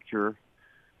character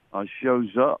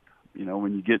shows up,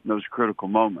 when you get in those critical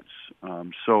moments.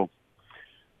 So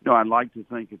I'd like to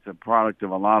think it's a product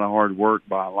of a lot of hard work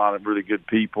by a lot of really good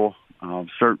people.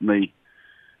 Certainly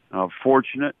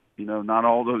fortunate. Not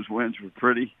all those wins were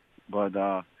pretty, but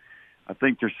I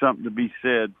think there's something to be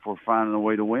said for finding a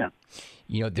way to win.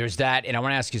 There's that, and I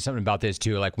want to ask you something about this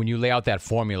too. Like when you lay out that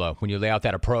formula, when you lay out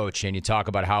that approach, and you talk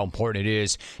about how important it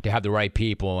is to have the right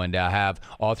people and to have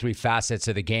all three facets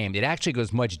of the game, it actually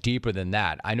goes much deeper than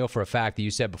that. I know for a fact that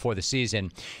you said before the season,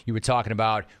 you were talking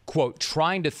about, quote,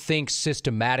 trying to think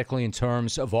systematically in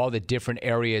terms of all the different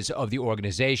areas of the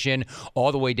organization,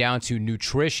 all the way down to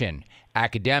nutrition,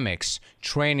 academics,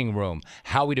 training room,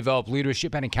 how we develop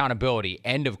leadership and accountability,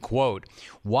 end of quote.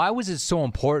 Why was it so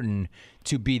important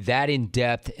to be that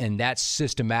in-depth and that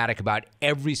systematic about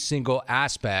every single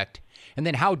aspect? And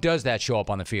then how does that show up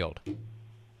on the field?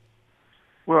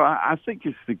 Well, I think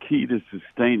it's the key to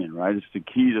sustaining, right? It's the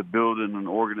key to building an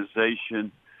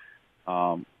organization.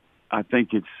 I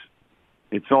think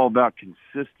it's all about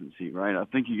consistency, right? I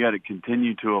think you got to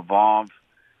continue to evolve.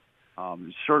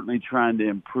 Certainly trying to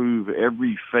improve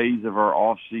every phase of our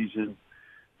off season,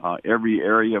 every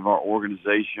area of our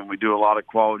organization. We do a lot of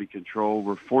quality control.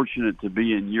 We're fortunate to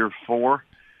be in year 4.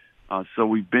 So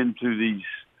we've been through these,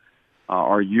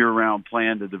 our year-round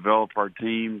plan to develop our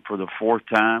team for the 4th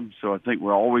time. So I think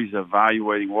we're always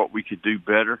evaluating what we could do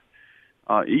better,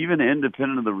 even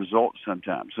independent of the results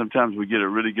sometimes. Sometimes we get a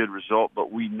really good result,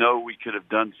 but we know we could have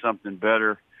done something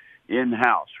better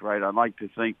in-house, right? I'd like to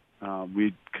think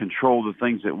we control the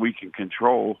things that we can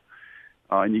control.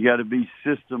 And you got to be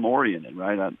system-oriented,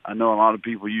 right? I know a lot of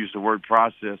people use the word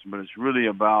process, but it's really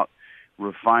about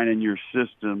refining your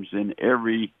systems in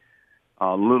every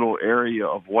little area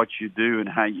of what you do and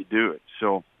how you do it.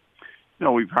 So,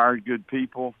 we've hired good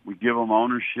people. We give them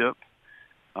ownership.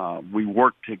 We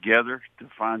work together to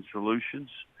find solutions.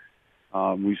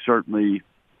 We certainly,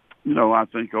 I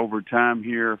think over time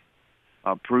here,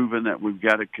 proven that we've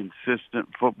got a consistent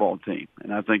football team.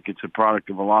 And I think it's a product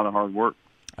of a lot of hard work.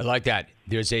 I like that.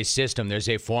 There's a system, there's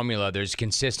a formula, there's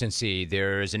consistency,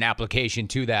 there's an application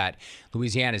to that.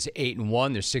 Louisiana's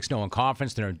 8-1, they're 6-0 in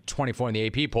conference, they're 24 in the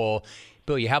AP poll.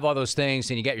 Bill, you have all those things,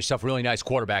 and you get yourself a really nice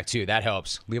quarterback, too. That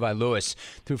helps. Levi Lewis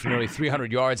threw for nearly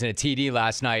 300 yards and a TD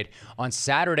last night. On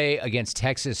Saturday against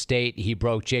Texas State, he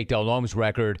broke Jake Delhomme's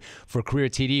record for career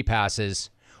TD passes.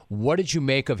 What did you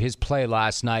make of his play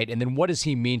last night, and then what does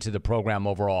he mean to the program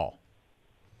overall?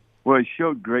 Well, he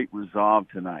showed great resolve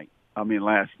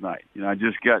last night. I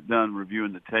just got done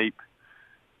reviewing the tape.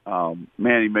 Man,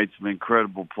 he made some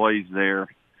incredible plays there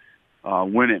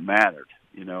when it mattered.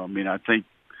 I think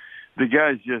the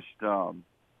guy's just, I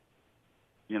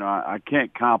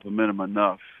can't compliment him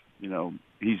enough.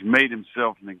 He's made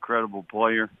himself an incredible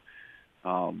player.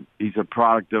 He's a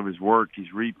product of his work.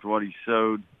 He's reaped what he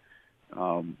sowed.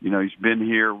 He's been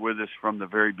here with us from the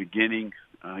very beginning.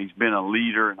 He's been a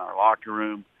leader in our locker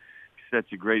room. He sets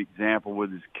a great example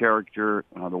with his character,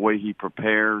 the way he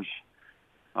prepares.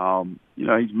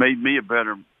 He's made me a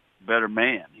better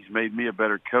man. He's made me a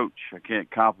better coach. I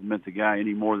can't compliment the guy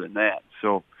any more than that.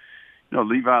 So,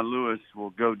 Levi Lewis will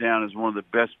go down as one of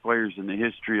the best players in the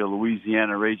history of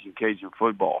Louisiana Raging Cajun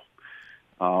football.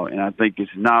 And I think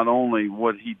it's not only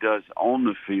what he does on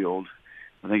the field,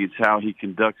 I think it's how he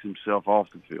conducts himself off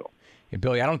the field. Yeah,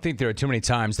 Billy, I don't think there are too many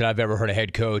times that I've ever heard a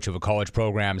head coach of a college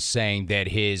program saying that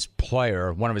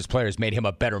one of his players made him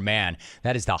a better man.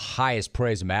 That is the highest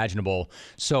praise imaginable.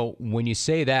 So when you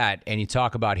say that and you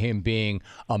talk about him being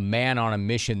a man on a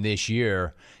mission this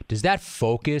year, does that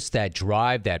focus, that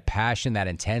drive, that passion, that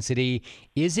intensity,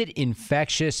 is it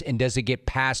infectious, and does it get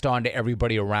passed on to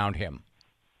everybody around him?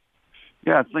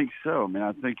 Yeah, I think so.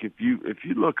 I think if you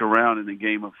look around in the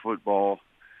game of football,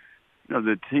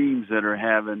 the teams that are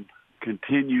having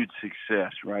continued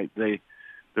success, right? The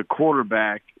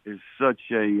quarterback is such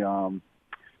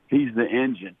he's the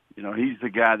engine. He's the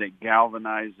guy that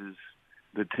galvanizes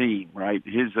the team, right?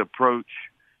 His approach,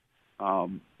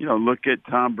 look at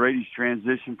Tom Brady's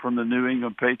transition from the New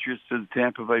England Patriots to the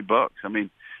Tampa Bay Bucks.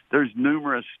 There's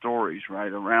numerous stories,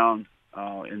 right, around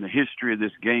in the history of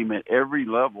this game at every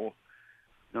level.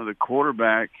 The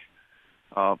quarterback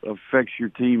affects your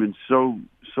team in so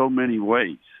many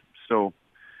ways. So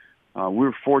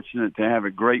we're fortunate to have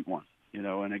a great one,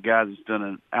 and a guy that's done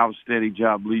an outstanding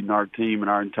job leading our team and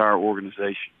our entire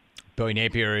organization. Billy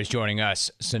Napier is joining us.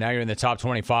 So now you're in the top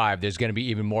 25. There's going to be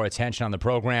even more attention on the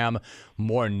program,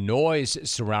 more noise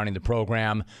surrounding the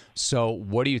program. So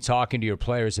what are you talking to your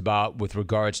players about with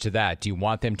regards to that? Do you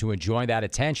want them to enjoy that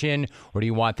attention, or do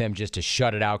you want them just to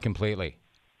shut it out completely?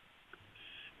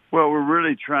 Well, we're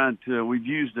really trying to – we've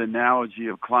used the analogy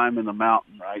of climbing the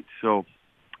mountain, right? So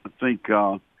I think,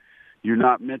 you're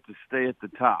not meant to stay at the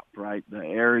top, right? The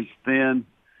air is thin.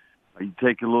 You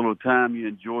take a little time, you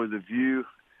enjoy the view,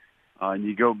 and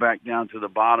you go back down to the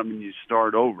bottom and you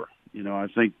start over. You know, I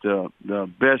think the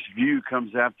best view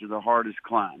comes after the hardest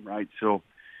climb, right? So,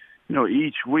 you know,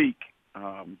 each week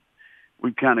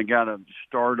we've kind of got to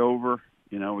start over.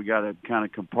 You know, we got to kind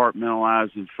of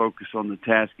compartmentalize and focus on the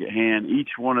task at hand. Each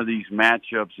one of these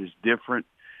matchups is different.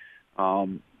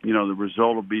 You know, the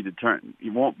result will be determined.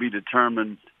 It won't be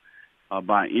determined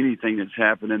by anything that's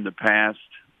happened in the past.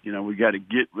 You know, we got to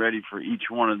get ready for each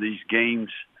one of these games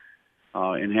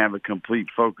and have a complete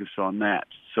focus on that.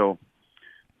 So,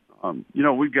 you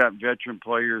know, we've got veteran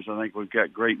players. I think we've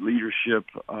got great leadership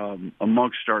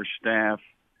amongst our staff.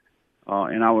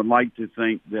 And I would like to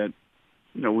think that,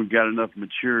 you know, we've got enough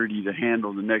maturity to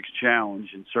handle the next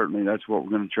challenge, and certainly that's what we're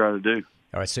going to try to do.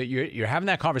 All right, so you're having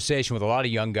that conversation with a lot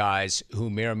of young guys who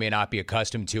may or may not be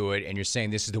accustomed to it, and you're saying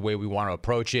this is the way we want to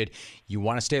approach it. You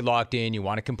want to stay locked in. You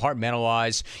want to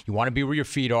compartmentalize. You want to be where your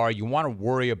feet are. You want to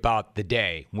worry about the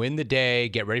day. Win the day.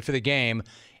 Get ready for the game.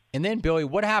 And then, Billy,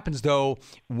 what happens, though,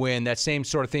 when that same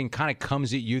sort of thing kind of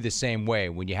comes at you the same way?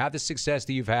 When you have the success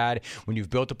that you've had, when you've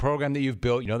built the program that you've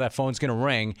built, you know that phone's going to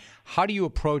ring. How do you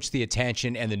approach the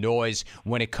attention and the noise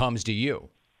when it comes to you?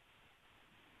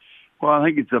 Well, I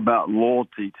think it's about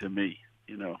loyalty to me,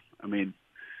 you know. I mean,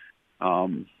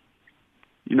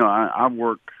 you know, I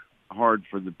work hard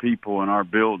for the people in our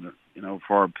building, you know,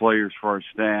 for our players, for our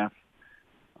staff.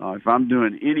 If I'm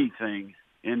doing anything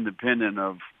independent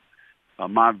of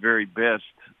my very best,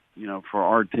 you know, for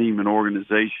our team and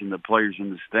organization, the players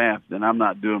and the staff, then I'm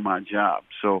not doing my job.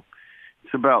 So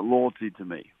it's about loyalty to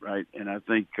me, right? And I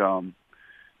think I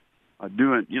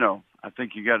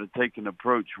think you got to take an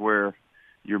approach where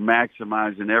you're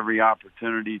maximizing every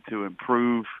opportunity to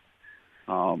improve,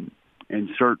 and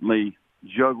certainly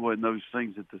juggling those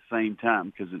things at the same time,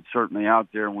 because it's certainly out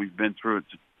there and we've been through it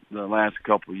the last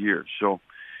couple of years. So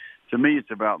to me, it's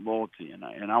about loyalty,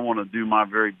 and I want to do my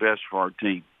very best for our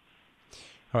team.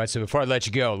 All right, so before I let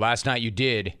you go, last night you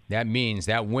did. That means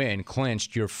that win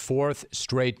clinched your 4th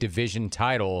straight division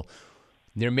title.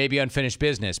 There may be unfinished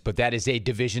business, but that is a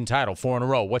division title, 4 in a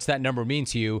row. What's that number mean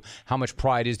to you? How much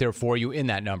pride is there for you in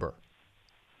that number?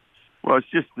 Well, it's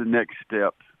just the next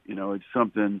step. You know, it's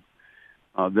something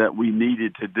that we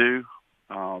needed to do.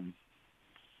 You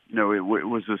know, it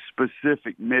was a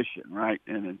specific mission, right?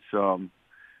 And it's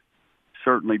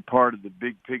certainly part of the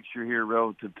big picture here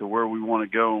relative to where we want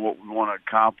to go and what we want to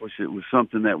accomplish. It was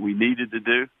something that we needed to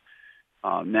do.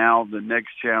 Now the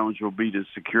next challenge will be to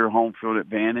secure home field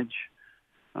advantage.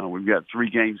 We've got 3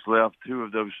 games left. 2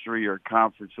 of those 3 are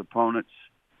conference opponents,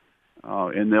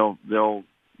 and they'll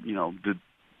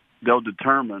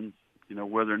determine, you know,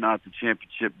 whether or not the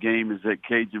championship game is at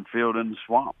Cajun Field in the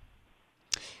Swamp.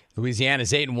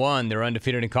 Louisiana's 8-1. They're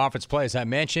undefeated in conference play, as I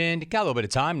mentioned. Got a little bit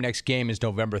of time. Next game is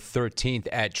November 13th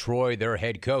at Troy. Their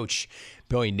head coach,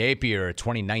 Billy Napier,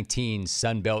 2019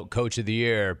 Sun Belt Coach of the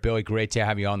Year. Billy, great to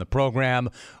have you on the program.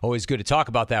 Always good to talk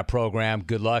about that program.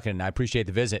 Good luck, and I appreciate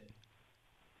the visit.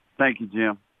 Thank you,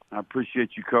 Jim. I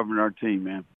appreciate you covering our team,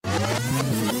 man.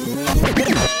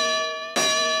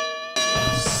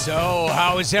 So,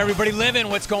 how is everybody living?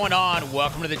 What's going on?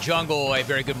 Welcome to the jungle. A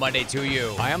very good Monday to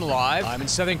you. I am live. I'm in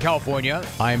Southern California.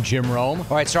 I am Jim Rome.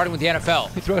 All right, starting with the NFL.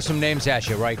 Let me throw some names at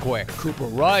you right quick. Cooper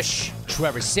Rush,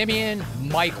 Trevor Siemian,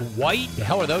 Mike White. The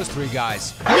hell are those 3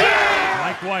 guys?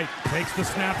 Mike White takes the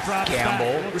snap, drops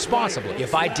Gamble back. responsibly.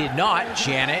 If I did not,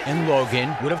 Janet and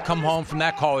Logan would have come home from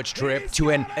that college trip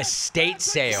to an estate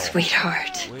sale.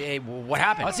 Sweetheart. Hey, what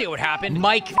happened? Let's see what happened.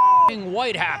 Mike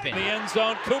White happened. The end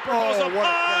zone. Cooper goes up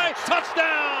high.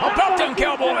 Touchdown. How about them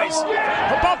Cowboys?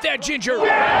 How about that Ginger?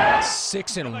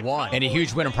 6-1. And a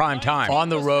huge win in prime time. On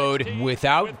the road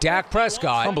without Dak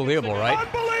Prescott. Unbelievable, right?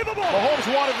 Unbelievable.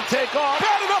 Mahomes wanted to take off.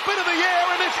 Batted up into the air,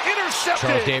 and it's intercepted.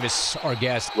 Charles Davis, our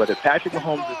guest. Whether Patrick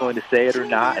Mahomes is going to say it or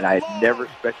not, and I never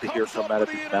expect to hear it come out of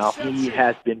his mouth, he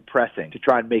has been pressing to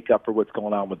try and make up for what's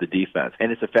going on with the defense,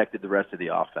 and it's affected the rest of the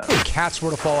offense. If cats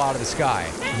were to fall out of the sky,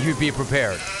 you'd be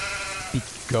prepared.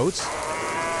 Goats?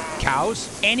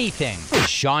 Cows? Anything.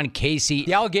 Sean Casey.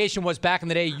 The allegation was back in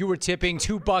the day you were tipping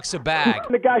 $2 a bag.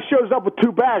 The guy shows up with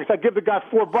 2 bags. I give the guy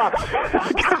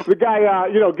 $4. The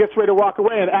guy, gets ready to walk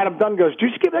away, and Adam Dunn goes, "Did you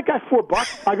just give that guy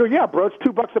 $4?" I go, "Yeah, bro, it's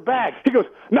 $2 a bag." He goes,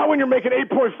 "Not when you're making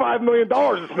 $8.5 million.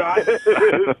 It's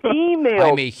not." Email.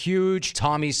 I'm a huge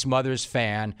Tommy Smothers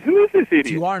fan. Who is this idiot?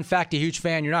 If you are, in fact, a huge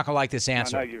fan, you're not going to like this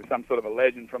answer. I know you're some sort of a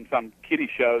legend from some kiddie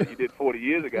show that you did 40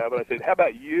 years ago, but I said, how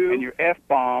about you and your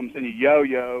F-bombs and your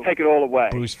yo-yo? Take it all away.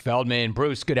 Bruce Feldman.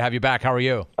 Bruce, good to have you back. How are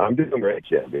you? I'm doing great,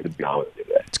 Jim. Good to be on with you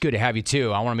today. It's good to have you,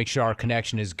 too. I want to make sure our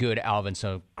connection is good, Alvin,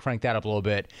 so crank that up a little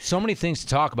bit. So many things to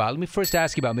talk about. Let me first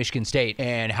ask you about Michigan State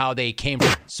and how they came.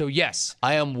 So, yes,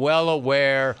 I am well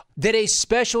aware that a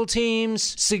special teams,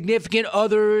 significant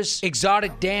others,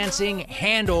 exotic dancing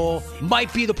handle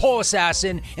might be the pole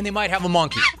assassin, and they might have a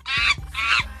monkey.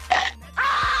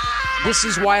 This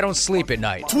is why I don't sleep at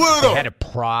night. I had to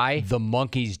pry the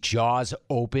monkey's jaws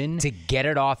open to get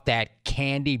it off that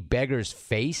candy beggar's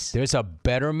face. There's a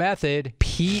better method.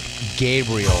 Pete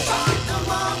Gabriel.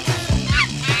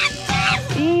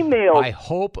 Email. I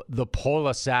hope the pole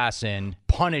assassin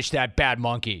punished that bad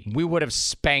monkey. We would have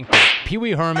spanked it. Pee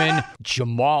Wee Herman,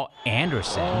 Jamal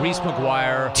Anderson, Reese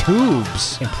McGuire,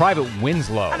 Tubes, and Private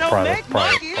Winslow. I don't make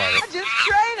monkeys. I just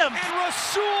train them. And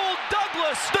Rasul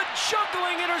Douglas, the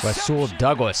juggling interception. Rasul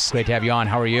Douglas, great to have you on.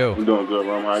 How are you? I'm doing good,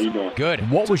 Rom. How you doing? Good.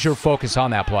 What was your focus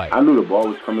on that play? I knew the ball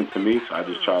was coming to me, so I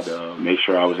just tried to make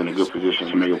sure I was in a good position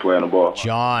to make a play on the ball.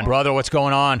 John, brother, what's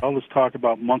going on? All this talk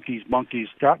about monkeys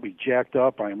got me jacked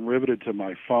up. I am riveted to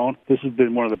my phone. This has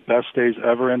been one of the best days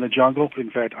ever in the jungle. In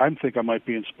fact, I think I might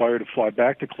be inspired to fly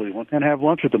back to Cleveland and have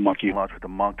lunch with the monkey. Lunch with the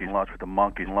monkey. Lunch with the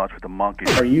monkey. Lunch with the monkey.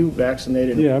 Are you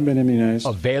vaccinated? Yeah, I've been immunized.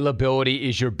 Availability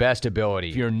is your best ability.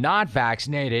 If you're not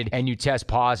vaccinated and you test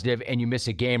positive and you miss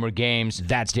a game or games,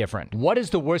 that's different. What is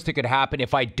the worst that could happen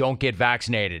if I don't get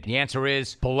vaccinated? The answer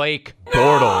is Blake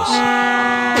Bortles.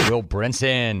 Will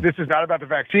Brinson. This is not about the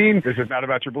vaccine. This is not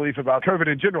about your belief about COVID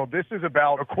in general. This is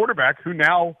about a quarterback who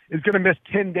now is going to miss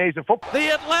 10 days of football.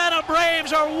 The Atlanta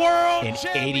Braves are world An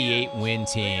 88-win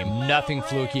team. Nothing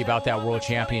fluky about that world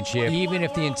championship. Even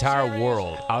if the entire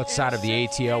world outside of the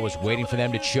ATL was waiting for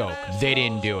them to choke, they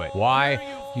didn't do it. Why?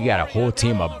 You got a whole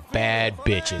team of bad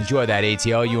bitches. Enjoy that,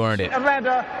 ATL. You earned it.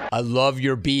 Atlanta. I love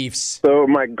your beefs. So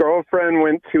my girlfriend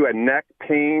went to a neck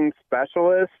pain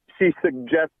specialist. She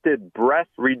suggested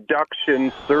breast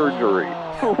reduction surgery.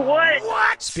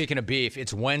 What? Speaking of beef,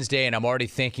 it's Wednesday and I'm already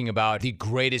thinking about the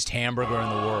greatest hamburger in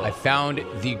the world. I found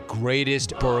the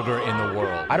greatest burger in the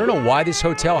world. I don't know why this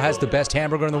hotel has the best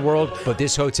hamburger in the world, but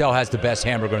this hotel has the best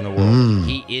hamburger in the world.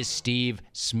 He is Steve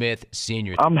Smith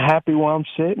Sr. I'm happy where I'm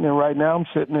sitting, and right now I'm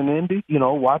sitting in Indy,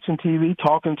 watching TV,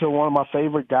 talking to one of my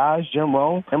favorite guys, Jim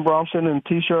Rome. And bro, I'm sitting in a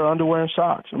T-shirt, underwear, and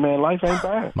socks. Man, life ain't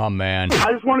bad. My man.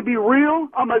 I just want to be real.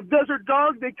 I'm a desert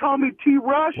dog. They call me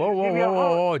T-Rush.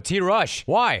 Whoa, T-Rush.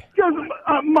 Why? Because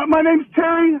my name's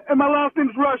Terry, and my last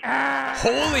name's Rush.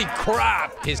 Holy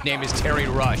crap. His name is Terry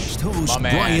Rush. Host My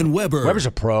man. Brian Weber. Weber's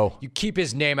a pro. You keep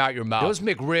his name out your mouth. Those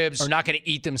McRibs are not going to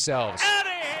eat themselves.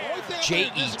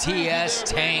 JETS,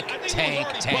 tank.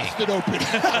 Busted open.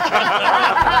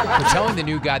 We're telling the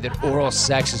new guy that oral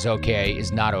sex is okay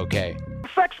is not okay.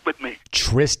 Sex with me.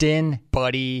 Tristan,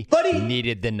 buddy,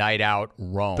 needed the night out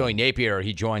Rome. Billy Napier,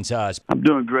 he joins us. I'm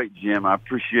doing great, Jim. I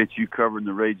appreciate you covering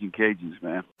the Raging Cajuns,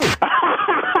 man.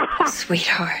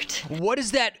 Sweetheart. What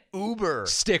is that Uber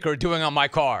sticker doing on my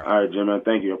car? All right, Jim, man.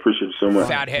 Thank you. I appreciate you so much.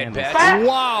 Fathead pet.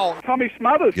 Wow. Tommy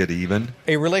Smothers. Get even.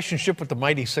 A relationship with the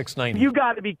mighty 690. You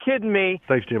got to be kidding me.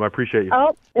 Thanks, Jim. I appreciate you.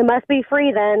 Oh, it must be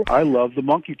free then. I love the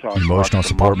monkey talk. Emotional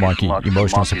support monkey.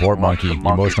 Emotional support monkey.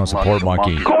 Emotional support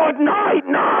monkey. Good night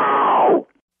now.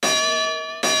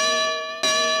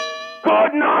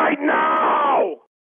 Good night now.